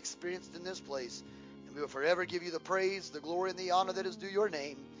God we have experienced in this place, and we will forever give you the praise, the glory, and the honor that is due your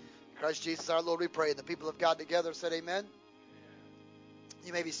name. In Christ Jesus our Lord we pray. And the people of God together said amen.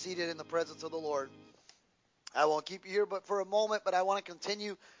 You may be seated in the presence of the Lord. I won't keep you here but for a moment, but I want to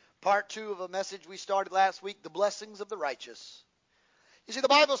continue part 2 of a message we started last week, the blessings of the righteous. You see, the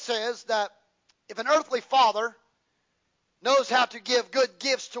Bible says that if an earthly father knows how to give good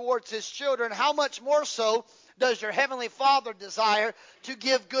gifts towards his children, how much more so does your heavenly Father desire to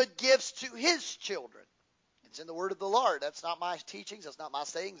give good gifts to his children? It's in the word of the Lord. That's not my teachings. That's not my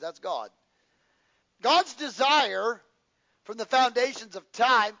sayings. That's God. God's desire from the foundations of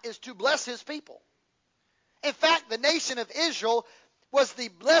time is to bless his people. In fact, the nation of Israel was the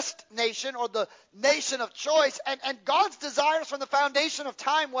blessed nation, or the nation of choice, and God's desires from the foundation of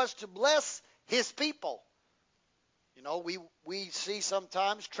time was to bless his people. You know, we see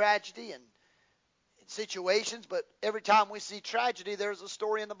sometimes tragedy and situations, but every time we see tragedy, there's a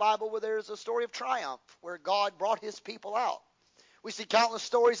story in the Bible where there's a story of triumph, where God brought his people out. We see countless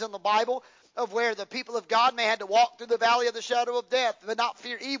stories in the Bible of where the people of God may had to walk through the valley of the shadow of death, but not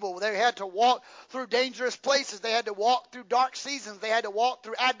fear evil. They had to walk through dangerous places. They had to walk through dark seasons. They had to walk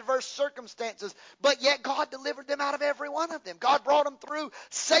through adverse circumstances. But yet God delivered them out of every one of them. God brought them through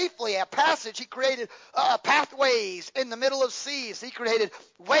safely. A passage. He created pathways in the middle of seas. He created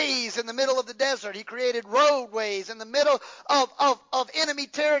ways in the middle of the desert. He created roadways in the middle of enemy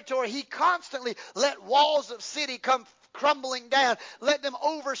territory. He constantly let walls of city come crumbling down. Let them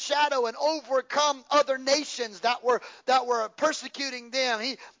overshadow and overcome other nations that were persecuting them.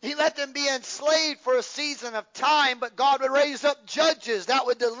 He let them be enslaved for a season of time, but God would raise up judges that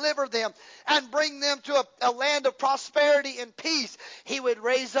would deliver them and bring them to a land of prosperity and peace. He would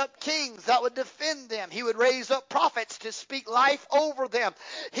raise up kings that would defend them. He would raise up prophets to speak life over them.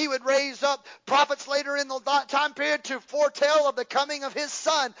 He would raise up prophets later in the time period to foretell of the coming of his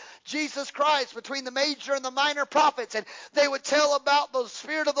Son, Jesus Christ, between the major and the minor prophets. And they would tell about the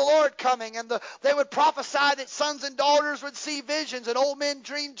Spirit of the Lord coming, and they would prophesy that sons and daughters would see visions and old men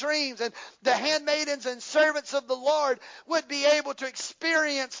dream dreams, and the handmaidens and servants of the Lord would be able to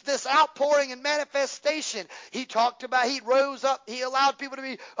experience this outpouring and manifestation. He talked about, he rose up, he allowed people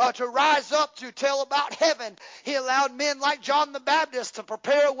to rise up to tell about heaven. He allowed men like John the Baptist to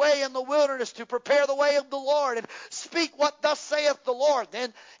prepare a way in the wilderness, to prepare the way of the Lord and speak what thus saith the Lord.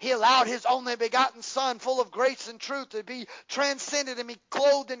 Then he allowed his only begotten Son, full of grace and truth, to be transcended and be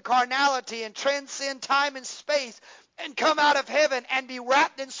clothed in carnality and transcend time and space and come out of heaven and be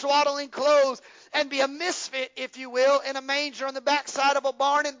wrapped in swaddling clothes and be a misfit, if you will, in a manger on the backside of a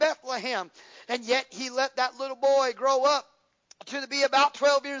barn in Bethlehem. And yet he let that little boy grow up to be about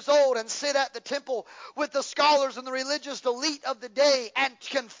 12 years old and sit at the temple with the scholars and the religious elite of the day and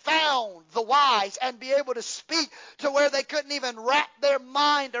confound the wise and be able to speak to where they couldn't even wrap their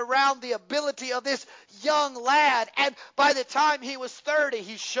mind around the ability of this young lad. And by the time he was 30,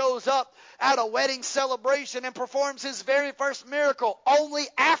 he shows up at a wedding celebration and performs his very first miracle only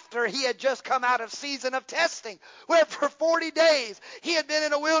after he had just come out of season of testing, where for 40 days he had been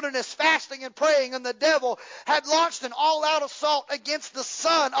in a wilderness fasting and praying, and the devil had launched an all-out assault against the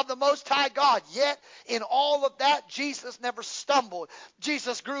Son of the Most High God. Yet in all of that, Jesus never stumbled.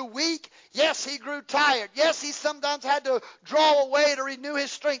 Jesus grew weak. Yes, he grew tired. Yes, he sometimes had to draw away to renew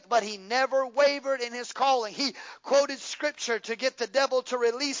his strength, but he never wavered in his calling. He quoted Scripture to get the devil to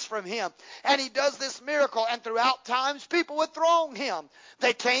release from him. And he does this miracle, and throughout times people would throng him.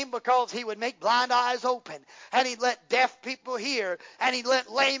 They came because he would make blind eyes open, and he'd let deaf people hear, and he'd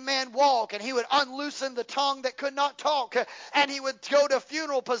let lame men walk, and he would unloosen the tongue that could not talk, and he would go to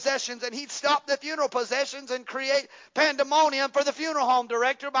funeral processions, and he'd stop the funeral processions and create pandemonium for the funeral home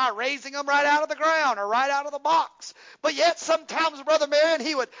director by raising them right out of the ground or right out of the box. But yet sometimes, Brother Marion,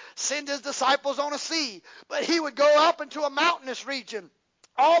 he would send his disciples on a sea, but he would go up into a mountainous region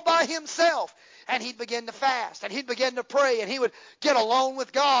all by himself, and he'd begin to fast, and he'd begin to pray, and he would get alone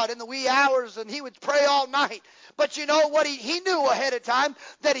with God in the wee hours, and he would pray all night. But you know what? He knew ahead of time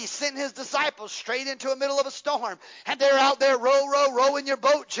that he sent his disciples straight into the middle of a storm, and they're out there rowing your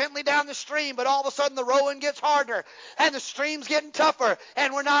boat gently down the stream, but all of a sudden the rowing gets harder, and the stream's getting tougher,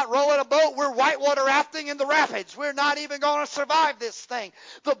 and we're not rowing a boat, we're whitewater rafting in the rapids. We're not even going to survive this thing.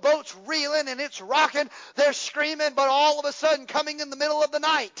 The boat's reeling, and it's rocking, they're screaming, but all of a sudden, coming in the middle of the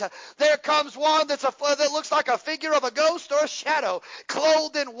night, there comes one that looks like a figure of a ghost or a shadow,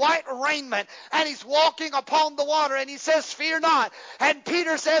 clothed in white raiment, and he's walking upon the water, and he says, "Fear not." And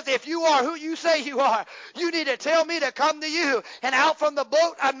Peter says, "If you are who you say you are, you need to tell me to come to you." And out from the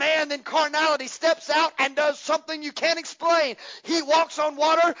boat, a man in carnality steps out and does something you can't explain. He walks on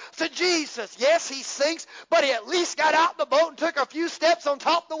water to Jesus. Yes, he sinks, but he at least got out the boat and took a few steps on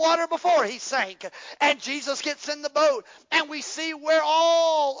top of the water before he sank. And Jesus gets in the boat, and we see where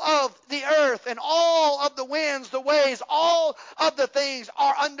all of the earth and all of the winds, the waves, all of the things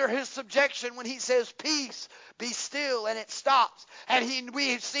are under his subjection when he says, "Peace, be still," and it stops. And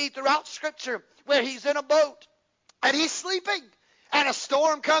we see throughout Scripture where he's in a boat and he's sleeping, and a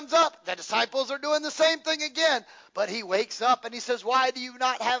storm comes up. The disciples are doing the same thing again. But he wakes up and he says, "Why do you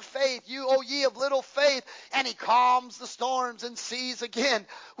not have faith? You, O ye of little faith." And he calms the storms and seas again.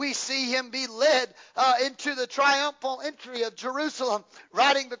 We see him be led into the triumphal entry of Jerusalem,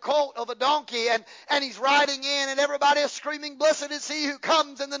 riding the colt of a donkey. And he's riding in, and everybody is screaming, "Blessed is he who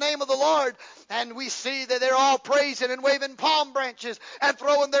comes in the name of the Lord." And we see that they're all praising and waving palm branches and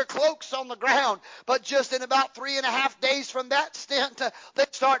throwing their cloaks on the ground. But just in about 3.5 days from that stint, they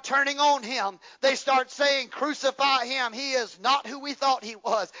start turning on him. They start saying, "Crucify him. He is not who we thought he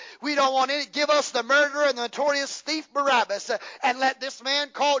was. We don't want any. Give us the murderer and the notorious thief Barabbas, and let this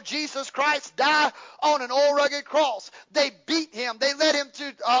man called Jesus Christ die on an old rugged cross." They beat him. They led him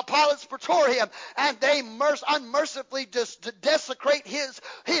to Pilate's Praetorium, and they unmercifully just desecrate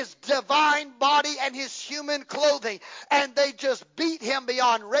his divine body and his human clothing, and they just beat him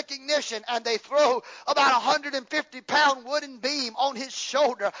beyond recognition, and they throw about 150-pound wooden beam on his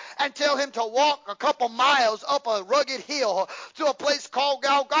shoulder and tell him to walk a couple miles up a rugged hill to a place called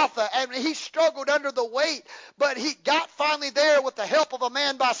Golgotha, and he struggled under the weight, but he got finally there with the help of a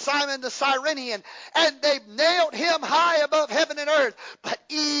man by Simon the Cyrenian, and they nailed him high above heaven and earth. But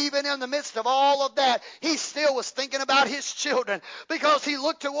even in the midst of all of that, he still was thinking about his children, because he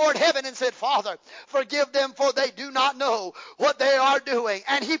looked toward heaven and said, Father, forgive them, for they do not know what they are doing.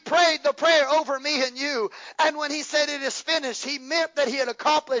 And he prayed the prayer over me and you. And when he said it is finished, he meant that he had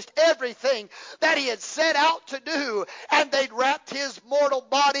accomplished everything that he had set out to do. And they'd wrapped his mortal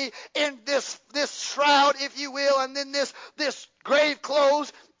body in this shroud, if you will, and then this grave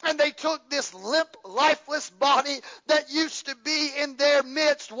clothes. And they took this limp, lifeless body that used to be in their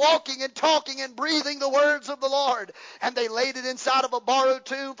midst, walking and talking and breathing the words of the Lord. And they laid it inside of a borrowed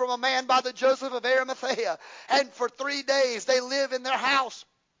tomb from a man by the Joseph of Arimathea. And for 3 days they live in their house.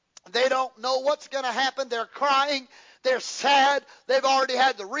 They don't know what's going to happen. They're crying. They're sad. They've already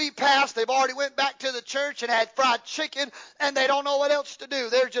had the repast. They've already went back to the church and had fried chicken, and they don't know what else to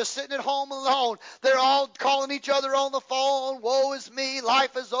do. They're just sitting at home alone. They're all calling each other on the phone. Woe is me.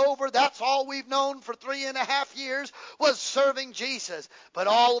 Life is over. That's all we've known for 3.5 years was serving Jesus. But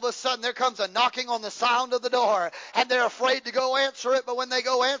all of a sudden there comes a knocking on the sound of the door, and they're afraid to go answer it. But when they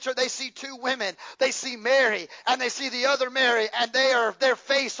go answer it, they see 2 women. They see Mary, and they see the other Mary, and their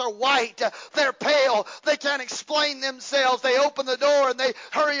face are white. They're pale. They can't explain themselves. They open the door and they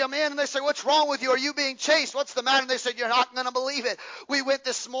hurry them in, and they say, what's wrong with you? Are you being chased? What's the matter? And they said, you're not going to believe it. We went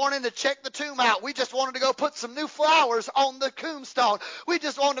this morning to check the tomb out. We just wanted to go put some new flowers on the tombstone. We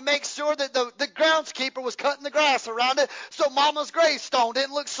just wanted to make sure that the groundskeeper was cutting the grass around it so Mama's gravestone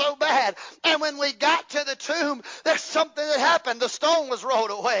didn't look so bad. And when we got to the tomb, there's something that happened. The stone was rolled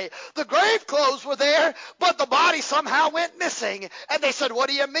away. The grave clothes were there, but the body somehow went missing. And they said, what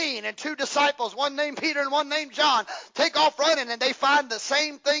do you mean? And 2 disciples, one named Peter and one named John, take off running, and they find the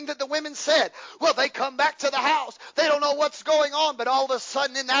same thing that the women said. Well, they come back to the house. They don't know what's going on, but all of a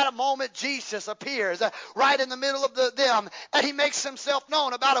sudden in that moment, Jesus appears right in the middle of them, and he makes himself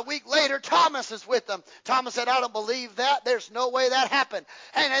known. About a week later, Thomas is with them. Thomas said, I don't believe that. There's no way that happened.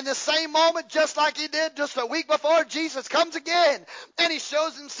 And in the same moment, just like he did just a week before, Jesus comes again, and he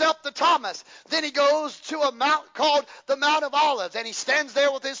shows himself to Thomas. Then he goes to a mount called the Mount of Olives, and he stands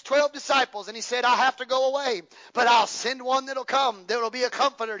there with his 12 disciples, and he said, I have to go away, but I'll send one that'll come. There will be a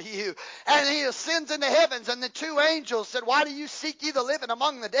comforter to you. And he ascends into heavens, and the 2 angels said, why do you seek ye the living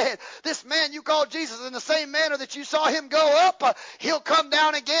among the dead? This man you call Jesus, in the same manner that you saw him go up, he'll come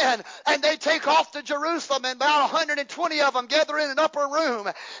down again. And they take off to Jerusalem, and about 120 of them gather in an upper room.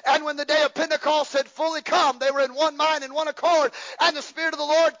 And when the day of Pentecost had fully come, they were in one mind and one accord. And the Spirit of the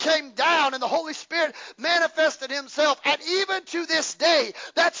Lord came down, and the Holy Spirit manifested himself. And even to this day,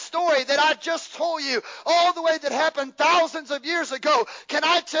 that story that I just told you, all the way that happened thousands of years ago, can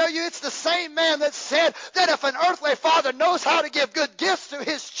I tell you, it's the same man that said that if an earthly father knows how to give good gifts to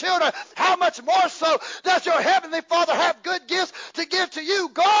his children, how much more so does your heavenly Father have good gifts to give to you?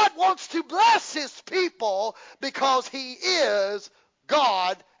 God wants to bless his people because he is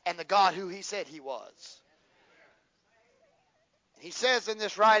God, and the God who he said he was. He says in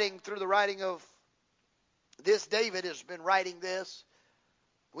this writing, through the writing of this, David has been writing this.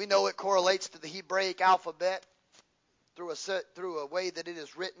 We know it correlates to the Hebraic alphabet through a way that it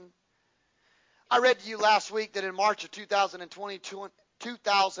is written. I read to you last week that in March of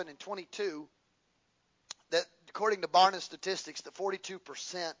 2022, that according to Barna statistics, that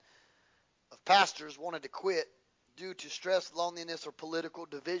 42% of pastors wanted to quit due to stress, loneliness, or political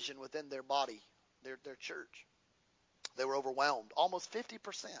division within their body, their church. They were overwhelmed. Almost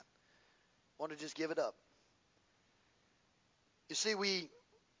 50% wanted to just give it up. You see,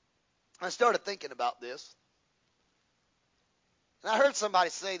 I started thinking about this. And I heard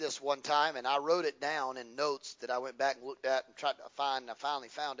somebody say this one time, and I wrote it down in notes that I went back and looked at and tried to find, and I finally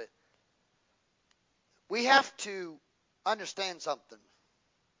found it. We have to understand something.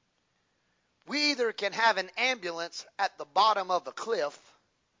 We either can have an ambulance at the bottom of a cliff,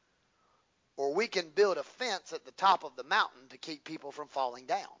 or we can build a fence at the top of the mountain to keep people from falling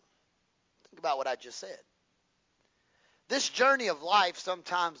down. Think about what I just said. This journey of life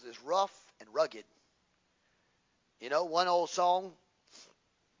sometimes is rough and rugged. You know, one old song,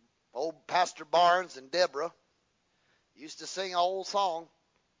 old Pastor Barnes and Deborah used to sing an old song.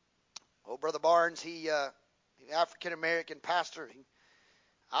 Old Brother Barnes, he African American pastor.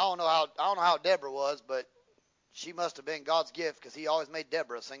 I don't know how Deborah was, but she must have been God's gift, because he always made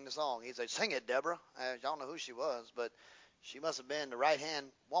Deborah sing the song. He'd say, "Sing it, Deborah." I don't know who she was, but she must have been the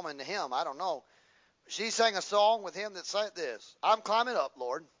right-hand woman to him. I don't know. She sang a song with him that said this: "I'm climbing up,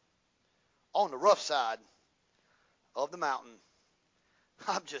 Lord, on the rough side of the mountain.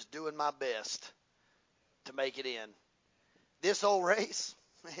 I'm just doing my best to make it in. This old race,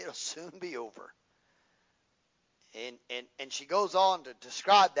 it'll soon be over. And she goes on to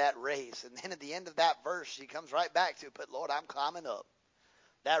describe that race. And then at the end of that verse, she comes right back to it. But Lord, I'm climbing up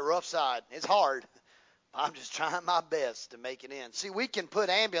that rough side. It's hard. I'm just trying my best to make it in. See, we can put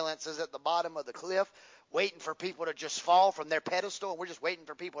ambulances at the bottom of the cliff waiting for people to just fall from their pedestal, and we're just waiting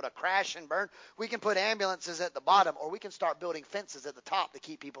for people to crash and burn. We can put ambulances at the bottom, or we can start building fences at the top to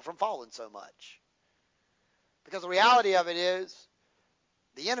keep people from falling so much. Because the reality of it is,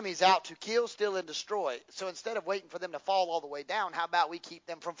 the enemy's out to kill, steal, and destroy. So instead of waiting for them to fall all the way down, how about we keep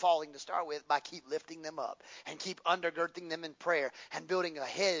them from falling to start with by keep lifting them up and keep undergirding them in prayer and building a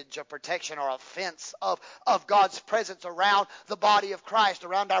hedge of protection or a fence of God's presence around the body of Christ,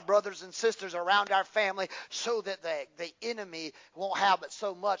 around our brothers and sisters, around our family, so that the enemy won't have it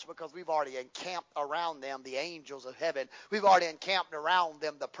so much, because we've already encamped around them the angels of heaven. We've already encamped around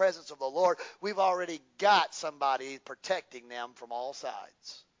them the presence of the Lord. We've already got somebody protecting them from all sides.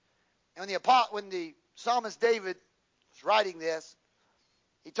 And when the psalmist David was writing this,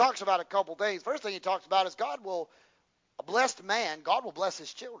 he talks about a couple things. First thing he talks about is a blessed man, God will bless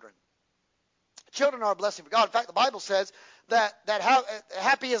his children. Children are a blessing for God. In fact, the Bible says that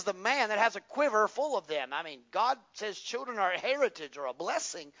happy is the man that has a quiver full of them. I mean, God says children are a heritage or a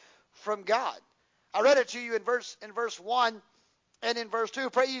blessing from God. I read it to you in verse 1 and in verse 2.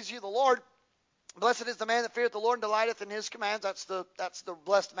 Praise you the Lord. Blessed is the man that feareth the Lord and delighteth in his commands. That's the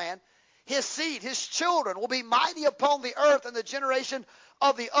blessed man. His seed, his children will be mighty upon the earth, and the generation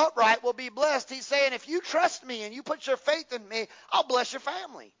of the upright will be blessed. He's saying, if you trust me and you put your faith in me, I'll bless your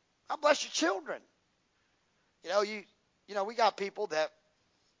family. I'll bless your children. We got people that,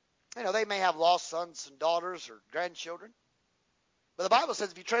 they may have lost sons and daughters or grandchildren. But the Bible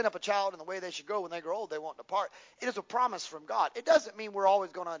says if you train up a child in the way they should go, when they grow old, they won't depart. It is a promise from God. It doesn't mean we're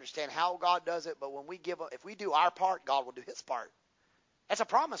always going to understand how God does it, but if we do our part, God will do his part. That's a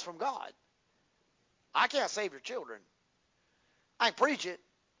promise from God. I can't save your children. I can preach it.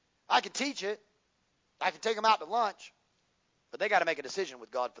 I can teach it. I can take them out to lunch. But they got to make a decision with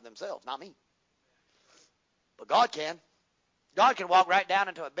God for themselves, not me. But God can. God can walk right down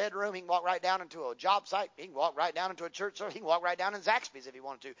into a bedroom. He can walk right down into a job site. He can walk right down into a church service. He can walk right down in Zaxby's if he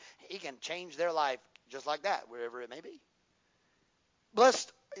wanted to. He can change their life just like that, wherever it may be.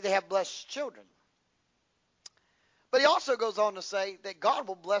 Blessed, they have blessed children. But he also goes on to say that God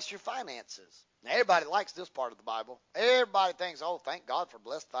will bless your finances. Now, everybody likes this part of the Bible. Everybody thinks, oh, thank God for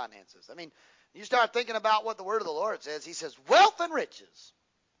blessed finances. I mean, you start thinking about what the word of the Lord says. He says, wealth and riches.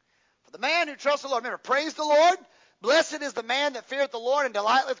 For the man who trusts the Lord. Remember, praise the Lord. Blessed is the man that feareth the Lord and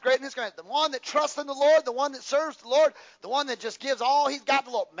delighteth greatly in his commandments. The one that trusts in the Lord, the one that serves the Lord, the one that just gives all he's got to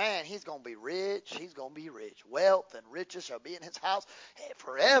the Lord. Man, he's going to be rich. He's going to be rich. Wealth and riches shall be in his house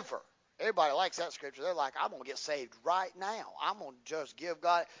forever. Everybody likes that scripture. They're like, I'm going to get saved right now. I'm going to just give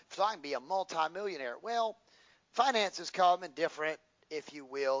God so I can be a multimillionaire. Well, finances come in different, if you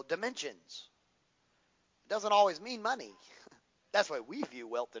will, dimensions. It doesn't always mean money. That's the way we view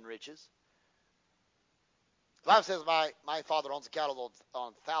wealth and riches. The Bible says my father owns a cattle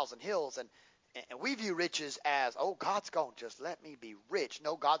on 1,000 hills, and we view riches as, oh, God's going to just let me be rich.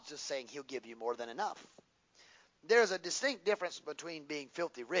 No, God's just saying he'll give you more than enough. There's a distinct difference between being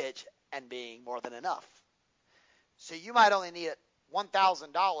filthy rich and being more than enough. So you might only need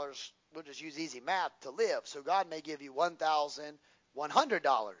 $1,000, we'll just use easy math, to live. So God may give you $1,100.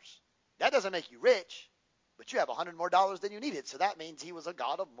 That doesn't make you rich, but you have $100 more than you needed. So that means he was a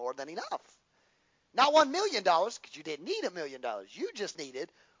God of more than enough. Not $1 million, because you didn't need $1 million. You just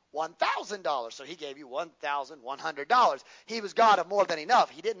needed $1,000. So he gave you $1,100. He was God of more than enough.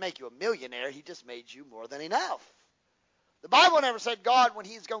 He didn't make you a millionaire. He just made you more than enough. The Bible never said God, when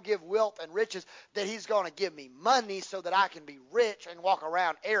he's going to give wealth and riches, that he's going to give me money so that I can be rich and walk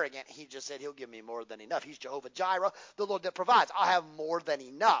around arrogant. He just said he'll give me more than enough. He's Jehovah Jireh, the Lord that provides. I have more than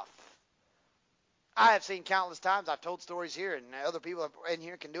enough. I have seen countless times. I've told stories here, and other people in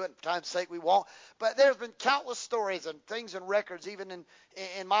here can do it. For time's sake, we won't. But there's been countless stories and things and records, even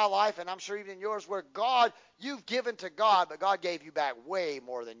in my life, and I'm sure even in yours, where God, you've given to God, but God gave you back way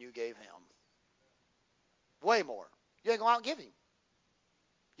more than you gave him. Way more. You ain't go out and give him.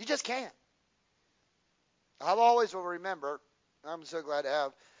 You just can't. I've always will remember, I'm so glad to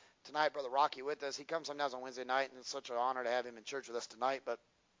have tonight Brother Rocky with us. He comes sometimes on Wednesday night, and it's such an honor to have him in church with us tonight. But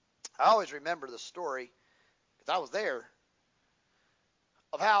I always remember the story, because I was there,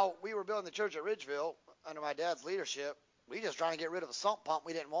 of how we were building the church at Ridgeville under my dad's leadership. We just trying to get rid of a sump pump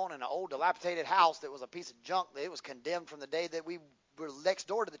we didn't want in an old dilapidated house that was a piece of junk. It was condemned from the day that we were next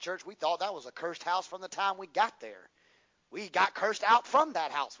door to the church. We thought that was a cursed house from the time we got there. We got cursed out from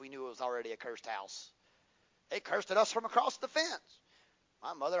that house. We knew it was already a cursed house. They cursed at us from across the fence.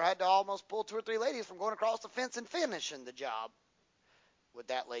 My mother had to almost pull 2 or 3 ladies from going across the fence and finishing the job with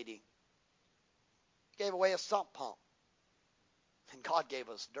that lady. Gave away a sump pump. And God gave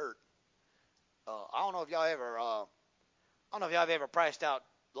us dirt. I don't know if y'all have ever priced out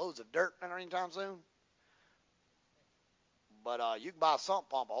loads of dirt anytime soon. But you can buy a sump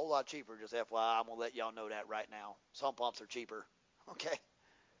pump a whole lot cheaper, just FYI. I'm going to let y'all know that right now. Sump pumps are cheaper. Okay.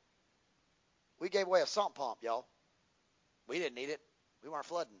 We gave away a sump pump, y'all. We didn't need it. We weren't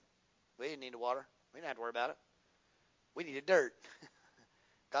flooding. We didn't need the water. We didn't have to worry about it. We needed dirt.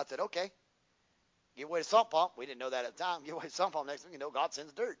 God said, okay. Give away the sump pump. We didn't know that at the time. Give away the sump pump. Next thing you know, God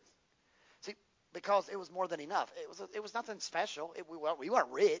sends dirt. See, because it was more than enough. It was nothing special. We weren't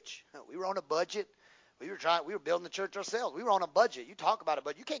rich. We were on a budget. We were building the church ourselves. We were on a budget. You talk about it,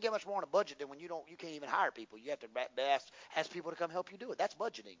 but you can't get much more on a budget than when you can't even hire people. You have to ask people to come help you do it. That's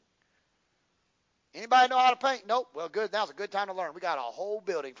budgeting. Anybody know how to paint? Nope. Well, good. Now's a good time to learn. We got a whole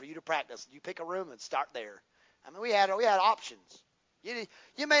building for you to practice. You pick a room and start there. I mean, we had options.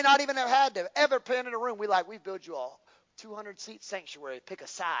 You may not even have had to ever paint in a room. We've built you a 200-seat sanctuary. Pick a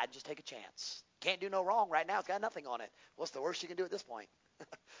side. Just take a chance. Can't do no wrong right now. It's got nothing on it. What's the worst you can do at this point?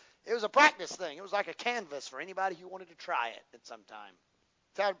 It was a practice thing. It was like a canvas for anybody who wanted to try it at some time.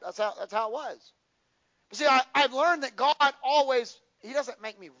 That's how it was. But see, I've learned that God always, he doesn't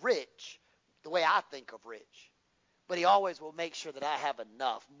make me rich the way I think of rich. But he always will make sure that I have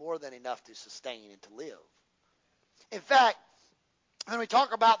enough, more than enough to sustain and to live. In fact, when we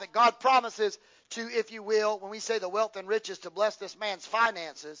talk about that God promises to, if you will, when we say the wealth and riches to bless this man's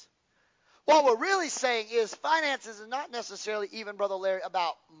finances, what we're really saying is finances is not necessarily even, Brother Larry,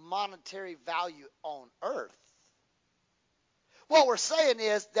 about monetary value on earth. What we're saying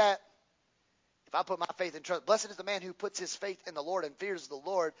is that if I put my faith in trust, blessed is the man who puts his faith in the Lord and fears the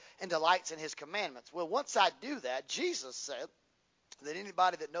Lord and delights in his commandments. Well, once I do that, Jesus said that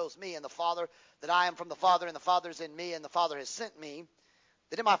anybody that knows me and the Father, that I am from the Father and the Father is in me and the Father has sent me,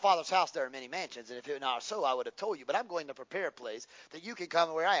 that in my Father's house there are many mansions, and if it were not so, I would have told you. But I'm going to prepare a place that you can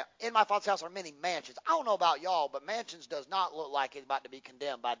come where I am. In my Father's house are many mansions. I don't know about y'all, but mansions does not look like it's about to be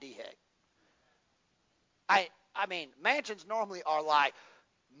condemned by DHEC. I mean, mansions normally are like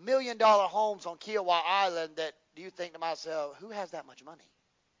 $1 million homes on Kiowa Island that you think to myself, who has that much money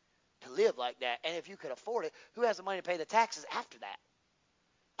to live like that? And if you could afford it, who has the money to pay the taxes after that?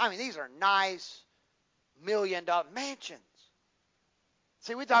 I mean, these are nice $1 million mansions.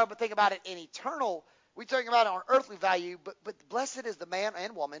 See, we think about it in eternal, we think about it on earthly value, but blessed is the man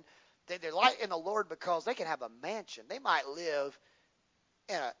and woman that delight in the Lord because they can have a mansion. They might live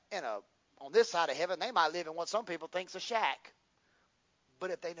on this side of heaven, they might live in what some people think is a shack.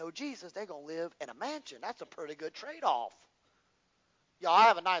 But if they know Jesus, they're going to live in a mansion. That's a pretty good trade-off. Y'all, I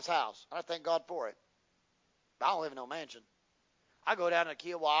have a nice house. I thank God for it. But I don't live in no mansion. I go down to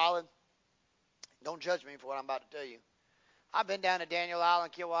Kiowa Island. Don't judge me for what I'm about to tell you. I've been down to Daniel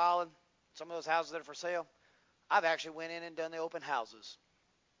Island, Kiowa Island, some of those houses that are for sale. I've actually went in and done the open houses.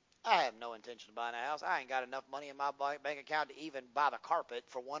 I have no intention of buying a house. I ain't got enough money in my bank account to even buy the carpet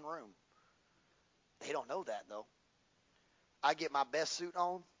for one room. They don't know that, though. I get my best suit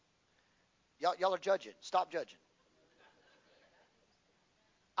on. Y'all are judging. Stop judging.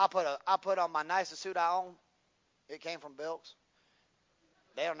 I put on my nicest suit I own. It came from Belks.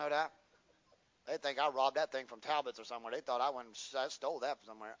 They don't know that. They think I robbed that thing from Talbot's or somewhere. They thought I stole that from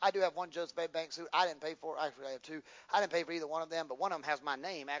somewhere. I do have one Joseph A. Bank suit. I didn't pay for it. Actually, I have two. I didn't pay for either one of them, but one of them has my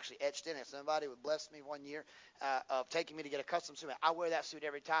name actually etched in it. Somebody would bless me one year of taking me to get a custom suit. I wear that suit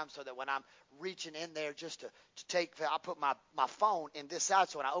every time so that when I'm reaching in there just to take, I put my phone in this side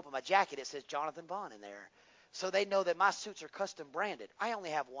so when I open my jacket it says Jonathan Bond in there. So they know that my suits are custom branded. I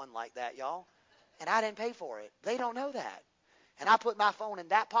only have one like that, y'all, and I didn't pay for it. They don't know that. And I put my phone in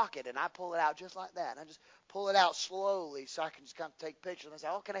that pocket, and I pull it out just like that. And I just pull it out slowly so I can just kind of take pictures. And I say,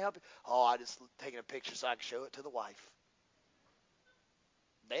 oh, can I help you? Oh, I just taking a picture so I can show it to the wife.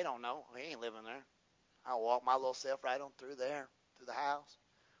 They don't know. He ain't living there. I walk my little self right on through there, through the house,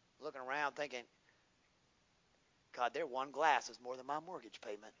 looking around thinking, God, their one glass is more than my mortgage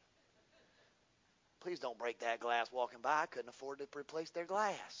payment. Please don't break that glass walking by. I couldn't afford to replace their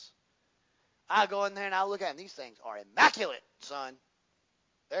glass. I go in there and I look at them. These things are immaculate, son.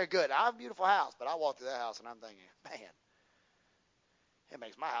 They're good. I have a beautiful house, but I walk through that house and I'm thinking, man, it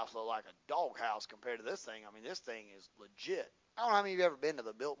makes my house look like a dog house compared to this thing. I mean, this thing is legit. I don't know how many of you have ever been to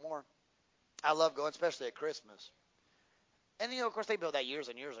the Biltmore. I love going, especially at Christmas. And, of course, they built that years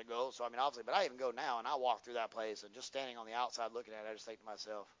and years ago, so, obviously, but I even go now and I walk through that place and just standing on the outside looking at it, I just think to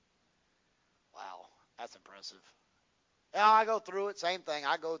myself, wow, that's impressive. I go through it, same thing.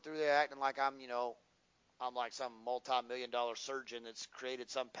 I go through there acting like I'm, I'm like some multi-million-dollar surgeon that's created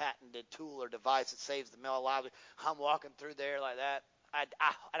some patented tool or device that saves the male alive. I'm walking through there like that.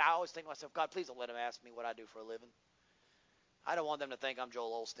 And I always think to myself, God, please don't let them ask me what I do for a living. I don't want them to think I'm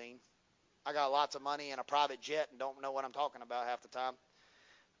Joel Osteen. I got lots of money and a private jet and don't know what I'm talking about half the time.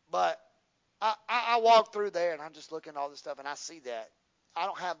 But I walk through there and I'm just looking at all this stuff and I see that. I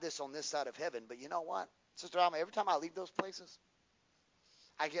don't have this on this side of heaven, but you know what? Sister Alma, every time I leave those places,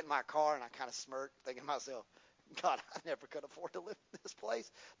 I get in my car and I kind of smirk, thinking to myself, God, I never could afford to live in this place.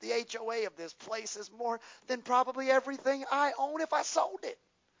 The HOA of this place is more than probably everything I own if I sold it.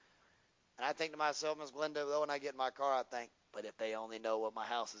 And I think to myself, Miss Glenda, though, when I get in my car, I think, but if they only know what my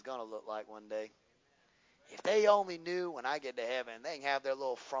house is going to look like one day. If they only knew when I get to heaven, they can have their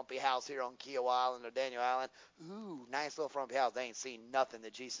little frumpy house here on Kiowa Island or Daniel Island. Ooh, nice little frumpy house. They ain't seen nothing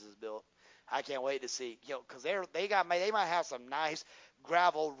that Jesus has built. I can't wait to see, because they might have some nice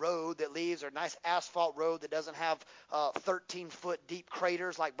gravel road that leaves, or nice asphalt road that doesn't have 13-foot deep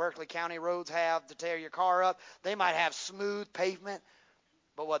craters like Berkeley County roads have to tear your car up. They might have smooth pavement.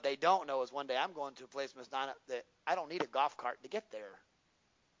 But what they don't know is one day I'm going to a place, Miss Donna, that I don't need a golf cart to get there.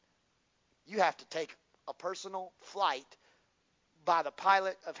 You have to take a personal flight by the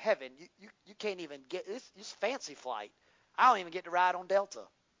pilot of heaven. You can't even get this fancy flight. I don't even get to ride on Delta.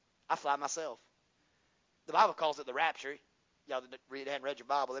 I fly myself. The Bible calls it the rapture. Y'all that hadn't read your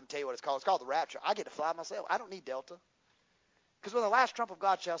Bible, let me tell you what it's called. It's called the rapture. I get to fly myself. I don't need Delta. Because when the last trump of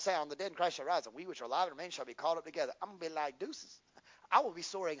God shall sound, the dead in Christ shall rise, and we which are alive and remain shall be called up together. I'm going to be like deuces. I will be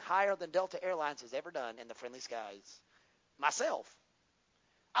soaring higher than Delta Airlines has ever done in the friendly skies. Myself.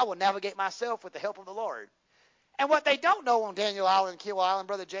 I will navigate myself with the help of the Lord. And what they don't know on Daniel Island and Kiowa Island,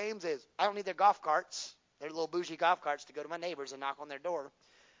 Brother James, is I don't need their golf carts, their little bougie golf carts, to go to my neighbors and knock on their door.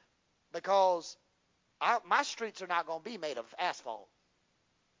 Because my streets are not going to be made of asphalt.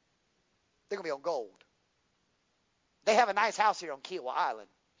 They're going to be on gold. They have a nice house here on Kiowa Island.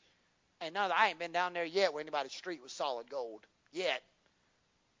 And I ain't been down there yet where anybody's street was solid gold. Yet.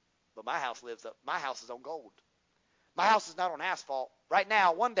 But my house is on gold. My house is not on asphalt. Right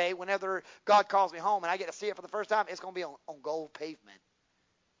now, one day, whenever God calls me home and I get to see it for the first time, it's going to be on gold pavement.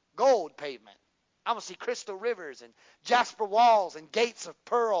 Gold pavement. I'm going to see crystal rivers and jasper walls and gates of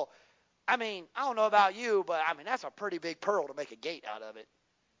pearl. I mean, I don't know about you, but I mean, that's a pretty big pearl to make a gate out of it.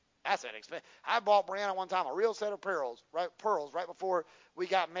 That's an expensive. I bought Brianna one time a real set of pearls right before we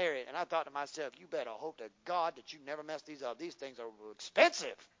got married. And I thought to myself, you better hope to God that you never mess these up. These things are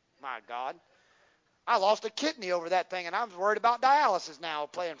expensive. My God. I lost a kidney over that thing, and I'm worried about dialysis now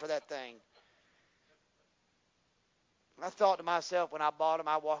paying for that thing. I thought to myself when I bought them,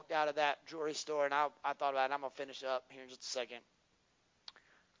 I walked out of that jewelry store, and I thought about it. I'm going to finish up here in just a second.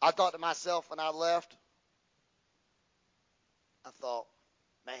 I thought to myself when I left, I thought,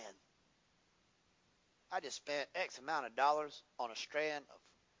 man, I just spent X amount of dollars on a strand of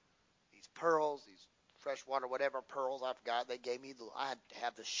these pearls, these freshwater whatever pearls, I forgot. They gave me I had to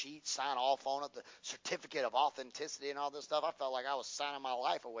have the sheet, sign off on it, the certificate of authenticity and all this stuff. I felt like I was signing my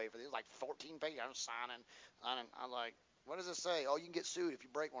life away for these. Like 14 pages. I'm signing. I'm like, what does it say? Oh, you can get sued if you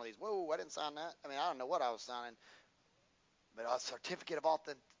break one of these. Whoa, I didn't sign that. I mean, I don't know what I was signing. But a certificate of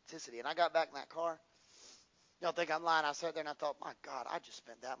authenticity. And I got back in that car. You don't think I'm lying? I sat there and I thought, my God, I just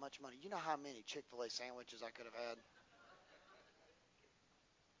spent that much money. You know how many Chick-fil-A sandwiches I could have had?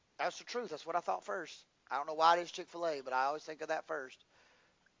 That's the truth. That's what I thought first. I don't know why it is Chick-fil-A, but I always think of that first.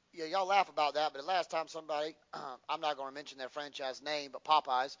 Yeah, y'all laugh about that, but the last time somebody, I'm not going to mention their franchise name, but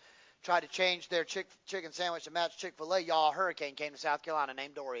Popeyes, tried to change their chicken sandwich to match Chick-fil-A, y'all, a hurricane came to South Carolina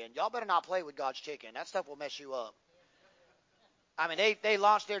named Dorian. Y'all better not play with God's chicken. That stuff will mess you up. I mean, they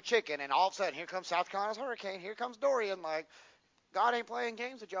launched their chicken, and all of a sudden, here comes South Carolina's hurricane. Here comes Dorian. Like, God ain't playing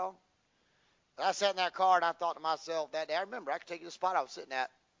games with y'all. But I sat in that car, and I thought to myself that day, I remember I could take you to the spot I was sitting at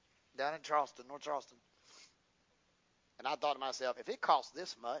down in Charleston, North Charleston. And I thought to myself, if it costs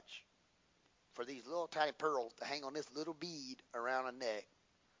this much for these little tiny pearls to hang on this little bead around a neck,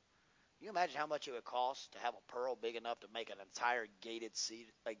 can you imagine how much it would cost to have a pearl big enough to make an entire gated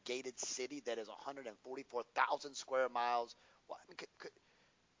city that is 144,000 square miles?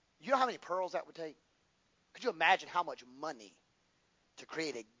 You know how many pearls that would take? Could you imagine how much money to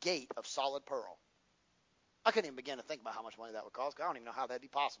create a gate of solid pearl? I couldn't even begin to think about how much money that would cost, because I don't even know how that'd be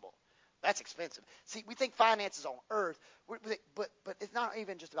possible. That's expensive. See, we think finances on earth, but it's not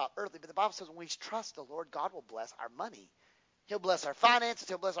even just about earthly. But the Bible says when we trust the Lord, God will bless our money. He'll bless our finances.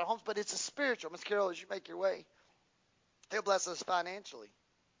 He'll bless our homes. But it's a spiritual. Miss Carol, as you make your way, He'll bless us financially.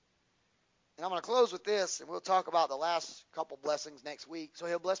 And I'm going to close with this, and we'll talk about the last couple blessings next week. So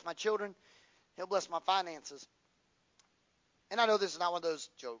He'll bless my children. He'll bless my finances. And I know this is not one of those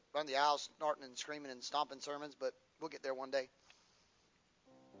run the aisles, snorting and screaming and stomping sermons, but we'll get there one day.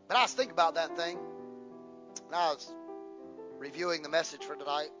 But I was thinking about that thing, and I was reviewing the message for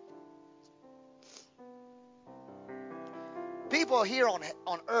tonight. People here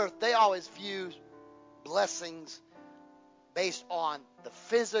on earth, they always view blessings based on the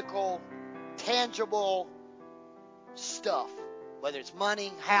physical, tangible stuff, whether it's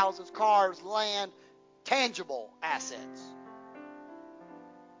money, houses, cars, land, tangible assets.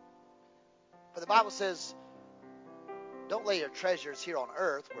 But the Bible says, don't lay your treasures here on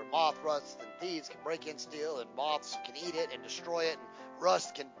earth where moth, rust, and thieves can break in, steal, and moths can eat it and destroy it, and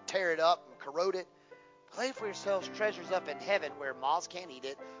rust can tear it up and corrode it. Lay for yourselves treasures up in heaven where moths can't eat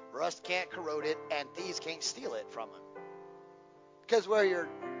it, rust can't corrode it, and thieves can't steal it from it. Because where your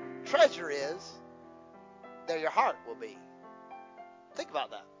treasure is, there your heart will be. Think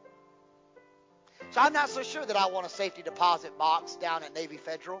about that. So I'm not so sure that I want a safety deposit box down at Navy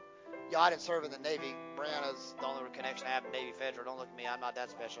Federal. I didn't serve in the Navy. Brianna's the only connection I have in Navy Federal. Don't look at me. I'm not that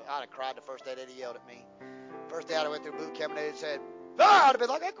special. I'd have cried the first day that he yelled at me. First day I went through boot camp and they said, I'd have been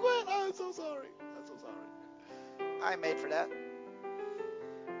like, I quit. I'm so sorry. I'm so sorry. I ain't made for that.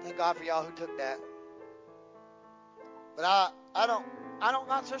 Thank God for y'all who took that. But I'm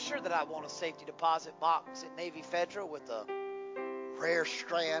not so sure that I want a safety deposit box at Navy Federal with a rare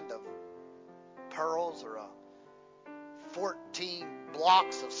strand of pearls or a 14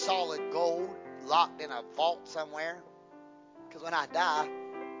 blocks of solid gold locked in a vault somewhere. Because when I die,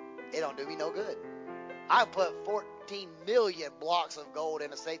 it don't do me no good. I put 14 million blocks of gold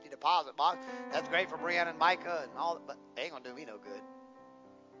in a safety deposit box. That's great for Brianna and Micah and all, but it ain't going to do me no good.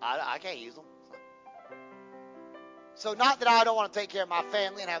 I can't use them. So not that I don't want to take care of my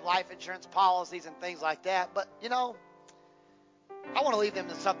family and have life insurance policies and things like that, but, I want to leave them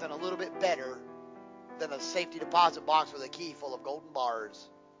to something a little bit better than a safety deposit box with a key full of golden bars.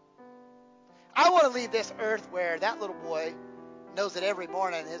 I want to leave this earth where that little boy knows that every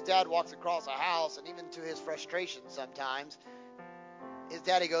morning his dad walks across a house, and even to his frustration sometimes, his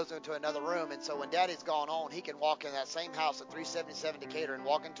daddy goes into another room, and so when daddy's gone on, he can walk in that same house at 377 Decatur and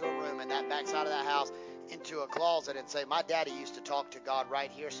walk into a room in that backside of that house into a closet and say, my daddy used to talk to God right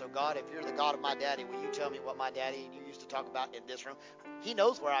here, so God, if you're the God of my daddy, will you tell me what my daddy and you used to talk about in this room? He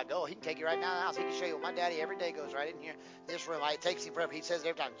knows where I go. He can take you right now in the house. He can show you what my daddy every day goes right in here, this room. It takes him forever. He says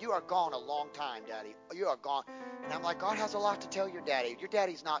every time, you are gone a long time, Daddy. You are gone. And I'm like, God has a lot to tell your daddy. Your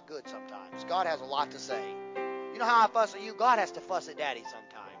daddy's not good sometimes. God has a lot to say. You know how I fuss at you? God has to fuss at Daddy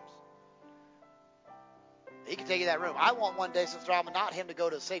sometimes. He can take you that room. I want one day, Sister Alma, not him to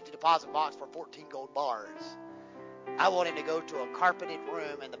go to a safety deposit box for 14 gold bars. I want him to go to a carpeted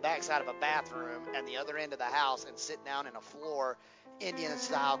room in the backside of a bathroom and the other end of the house and sit down in a floor, Indian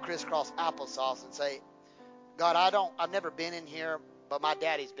style, crisscross applesauce, and say, God, I've never been in here, but my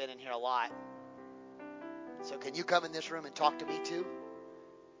daddy's been in here a lot. So can you come in this room and talk to me too?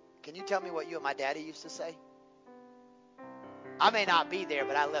 Can you tell me what you and my daddy used to say? I may not be there,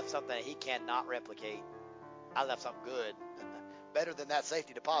 but I left something that he cannot replicate. I left something good. Better than that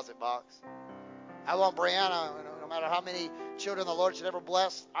safety deposit box. I want Brianna, no matter how many children the Lord should ever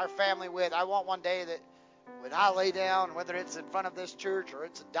bless our family with, I want one day that when I lay down, whether it's in front of this church or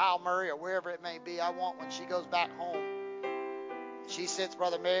it's at Dial Murray or wherever it may be, I want when she goes back home, she sits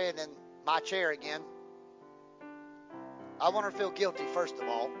Brother Marion in my chair again. I want her to feel guilty, first of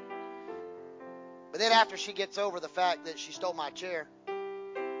all. But then after she gets over the fact that she stole my chair,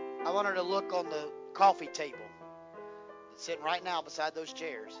 I want her to look on the coffee table that's sitting right now beside those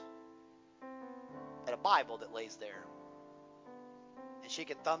chairs at a Bible that lays there. And she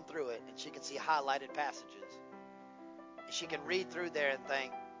can thumb through it and she can see highlighted passages. And she can read through there and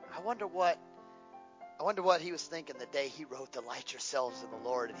think, I wonder what he was thinking the day he wrote, delight yourselves in the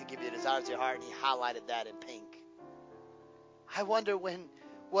Lord, and he'll give you the desires of your heart, and he highlighted that in pink. I wonder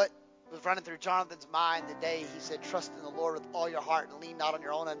what was running through Jonathan's mind the day he said, trust in the Lord with all your heart and lean not on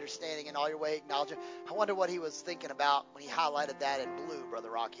your own understanding, and all your way acknowledge him. I wonder what he was thinking about when he highlighted that in blue, Brother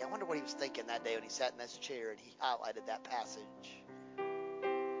Rocky. I wonder what he was thinking that day when he sat in this chair and he highlighted that passage.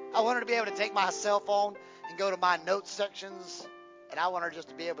 I want her to be able to take my cell phone and go to my notes sections, and I want her just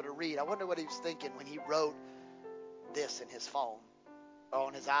to be able to read. I wonder what he was thinking when he wrote this in his phone or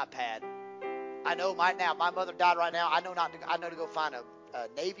on his iPad. I know right now, my mother died right now. I know to go find a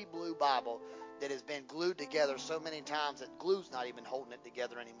navy blue Bible that has been glued together so many times that glue's not even holding it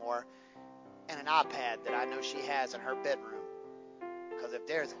together anymore, and an iPad that I know she has in her bedroom. Because if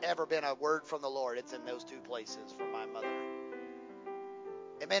there's ever been a word from the Lord, it's in those two places from my mother.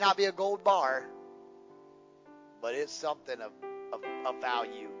 It may not be a gold bar, but it's something of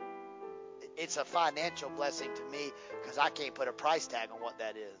value. It's a financial blessing to me because I can't put a price tag on what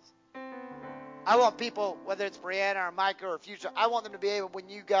that is. I want people, whether it's Brianna or Micah or Future, I want them to be able, when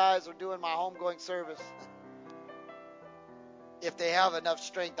you guys are doing my homegoing service, if they have enough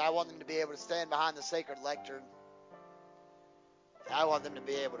strength, I want them to be able to stand behind the sacred lectern. I want them to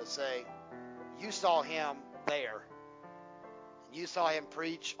be able to say, you saw him there. And you saw him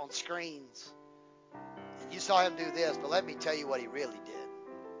preach on screens. And you saw him do this, but let me tell you what he really did.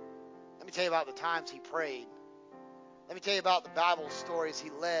 Let me tell you about the times he prayed. Let me tell you about the Bible stories he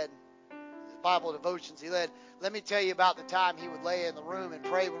led, the Bible devotions he led. Let me tell you about the time he would lay in the room and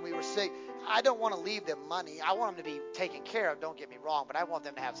pray when we were sick. I don't want to leave them money. I want them to be taken care of, don't get me wrong, but I want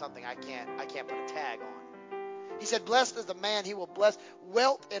them to have something I can't put a tag on. He said, blessed is the man, he will bless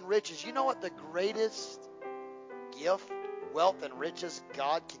wealth and riches. You know what the greatest gift, wealth and riches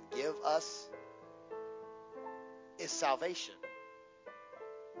God can give us is salvation.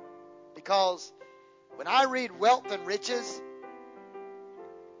 Because when I read wealth and riches,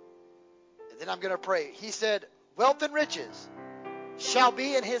 and then I'm going to pray, he said, wealth and riches shall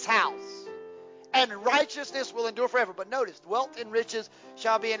be in his house, and righteousness will endure forever. But notice, wealth and riches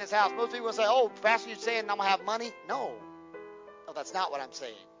shall be in his house. Most people will say, oh, Pastor, you're saying I'm going to have money? No, that's not what I'm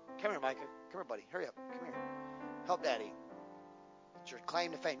saying. Come here, Micah. Come here, buddy. Hurry up. Come here. Help Daddy. It's your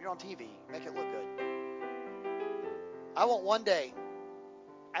claim to fame. You're on TV. Make it look good. I want one day,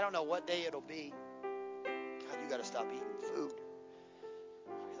 I don't know what day it'll be. God, you got to stop eating food.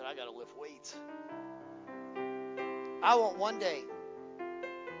 He said, I got to lift weights. I want one day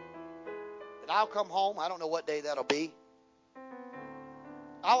that I'll come home. I don't know what day that'll be.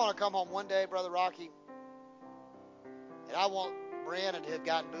 I want to come home one day, Brother Rocky, and I want Brianna to have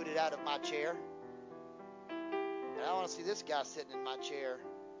gotten booted out of my chair. And I want to see this guy sitting in my chair,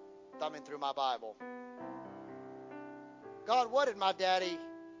 thumbing through my Bible. God, what did my daddy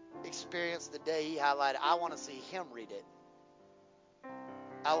experience the day he highlighted? I want to see him read it.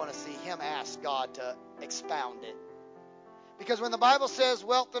 I want to see him ask God to expound it. Because when the Bible says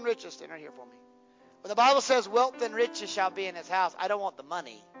wealth and riches, stand right here for me. When the Bible says wealth and riches shall be in his house, I don't want the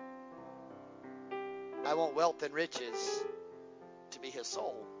money. I want wealth and riches to be his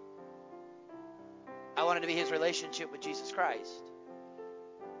soul. I want it to be his relationship with Jesus Christ.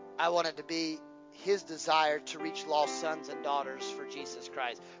 I want it to be his desire to reach lost sons and daughters for Jesus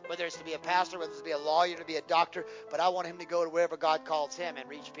Christ. Whether it's to be a pastor, whether it's to be a lawyer, to be a doctor, but I want him to go to wherever God calls him and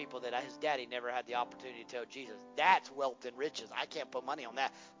reach people that his daddy never had the opportunity to tell Jesus. That's wealth and riches. I can't put money on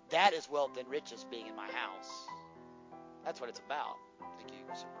that. That is wealth and riches being in my house. That's what it's about. Thank you,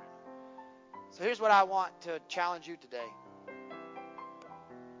 Sabrina. So here's what I want to challenge you today.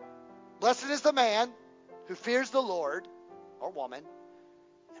 Blessed is the man who fears the Lord, or woman,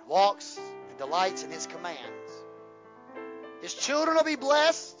 and walks and delights in his commands. His children will be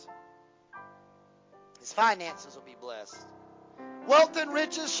blessed. His finances will be blessed. Wealth and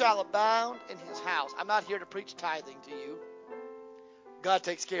riches shall abound in his house. I'm not here to preach tithing to you. God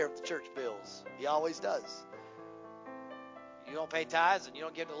takes care of the church bills. He always does. You don't pay tithes and you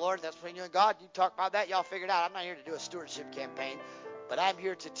don't give to the Lord, that's between you and God. You talk about that, y'all figure it out. I'm not here to do a stewardship campaign, but I'm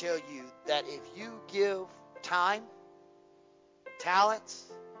here to tell you that if you give time, talents,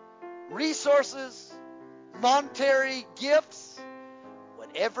 resources, monetary gifts,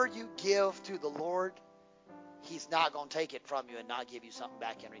 whatever you give to the Lord, he's not going to take it from you and not give you something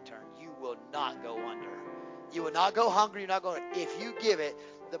back in return. You will not go under. You will not go hungry. You're not going. If you give it,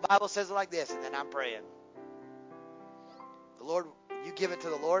 the Bible says it like this, and then I'm praying. The Lord, you give it to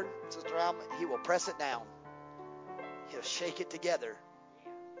the Lord, Sister Alma, he will press it down. He'll shake it together,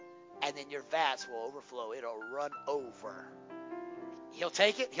 and then your vats will overflow. It'll run over. He'll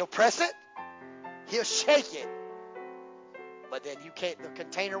take it. He'll press it. He'll shake it. But then you can't. The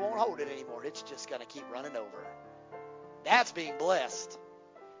container won't hold it anymore. It's just going to keep running over. That's being blessed.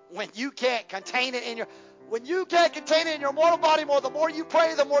 When you can't contain it in your mortal body, the more you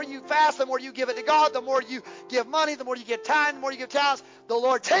pray, the more you fast, the more you give it to God, the more you give money, the more you give time, the more you give talents, the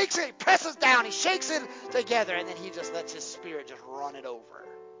Lord takes it, he presses down, he shakes it together, and then he just lets his spirit just run it over.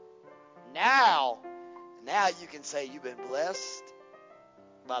 Now you can say you've been blessed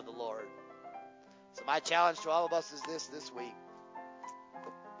by the Lord. So my challenge to all of us is this week.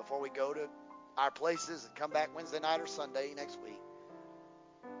 Before we go to our places and come back Wednesday night or Sunday next week,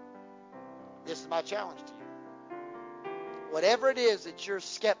 this is my challenge to you. Whatever it is that you're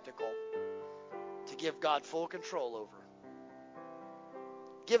skeptical to give God full control over,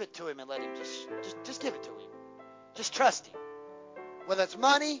 give it to him and let him just give it to him. Just trust him. Whether it's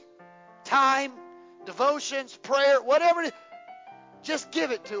money, time, devotions, prayer, whatever it is, just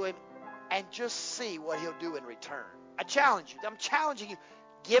give it to him and just see what he'll do in return. I challenge you. I'm challenging you.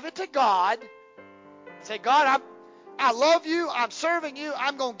 Give it to God. Say, God, I love you. I'm serving you.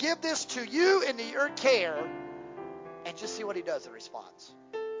 I'm going to give this to you into your care. And just see what he does in response.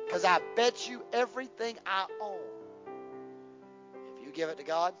 Because I bet you everything I own, if you give it to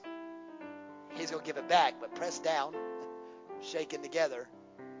God, he's going to give it back. But pressed down, shaken together,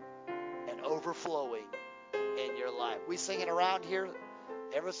 and overflowing in your life. We sing it around here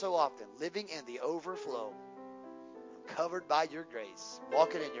ever so often. Living in the overflow. Covered by your grace.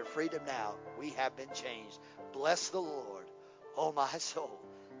 Walking in your freedom now. We have been changed. Bless the Lord, oh my soul.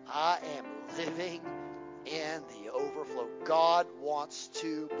 I am living in the overflow. God wants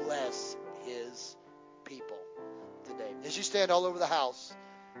to bless his people today. As you stand all over the house,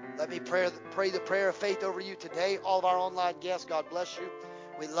 let me pray the prayer of faith over you today. All of our online guests, God bless you.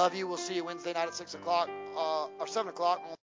 We love you. We'll see you Wednesday night at 6 o'clock or 7 o'clock.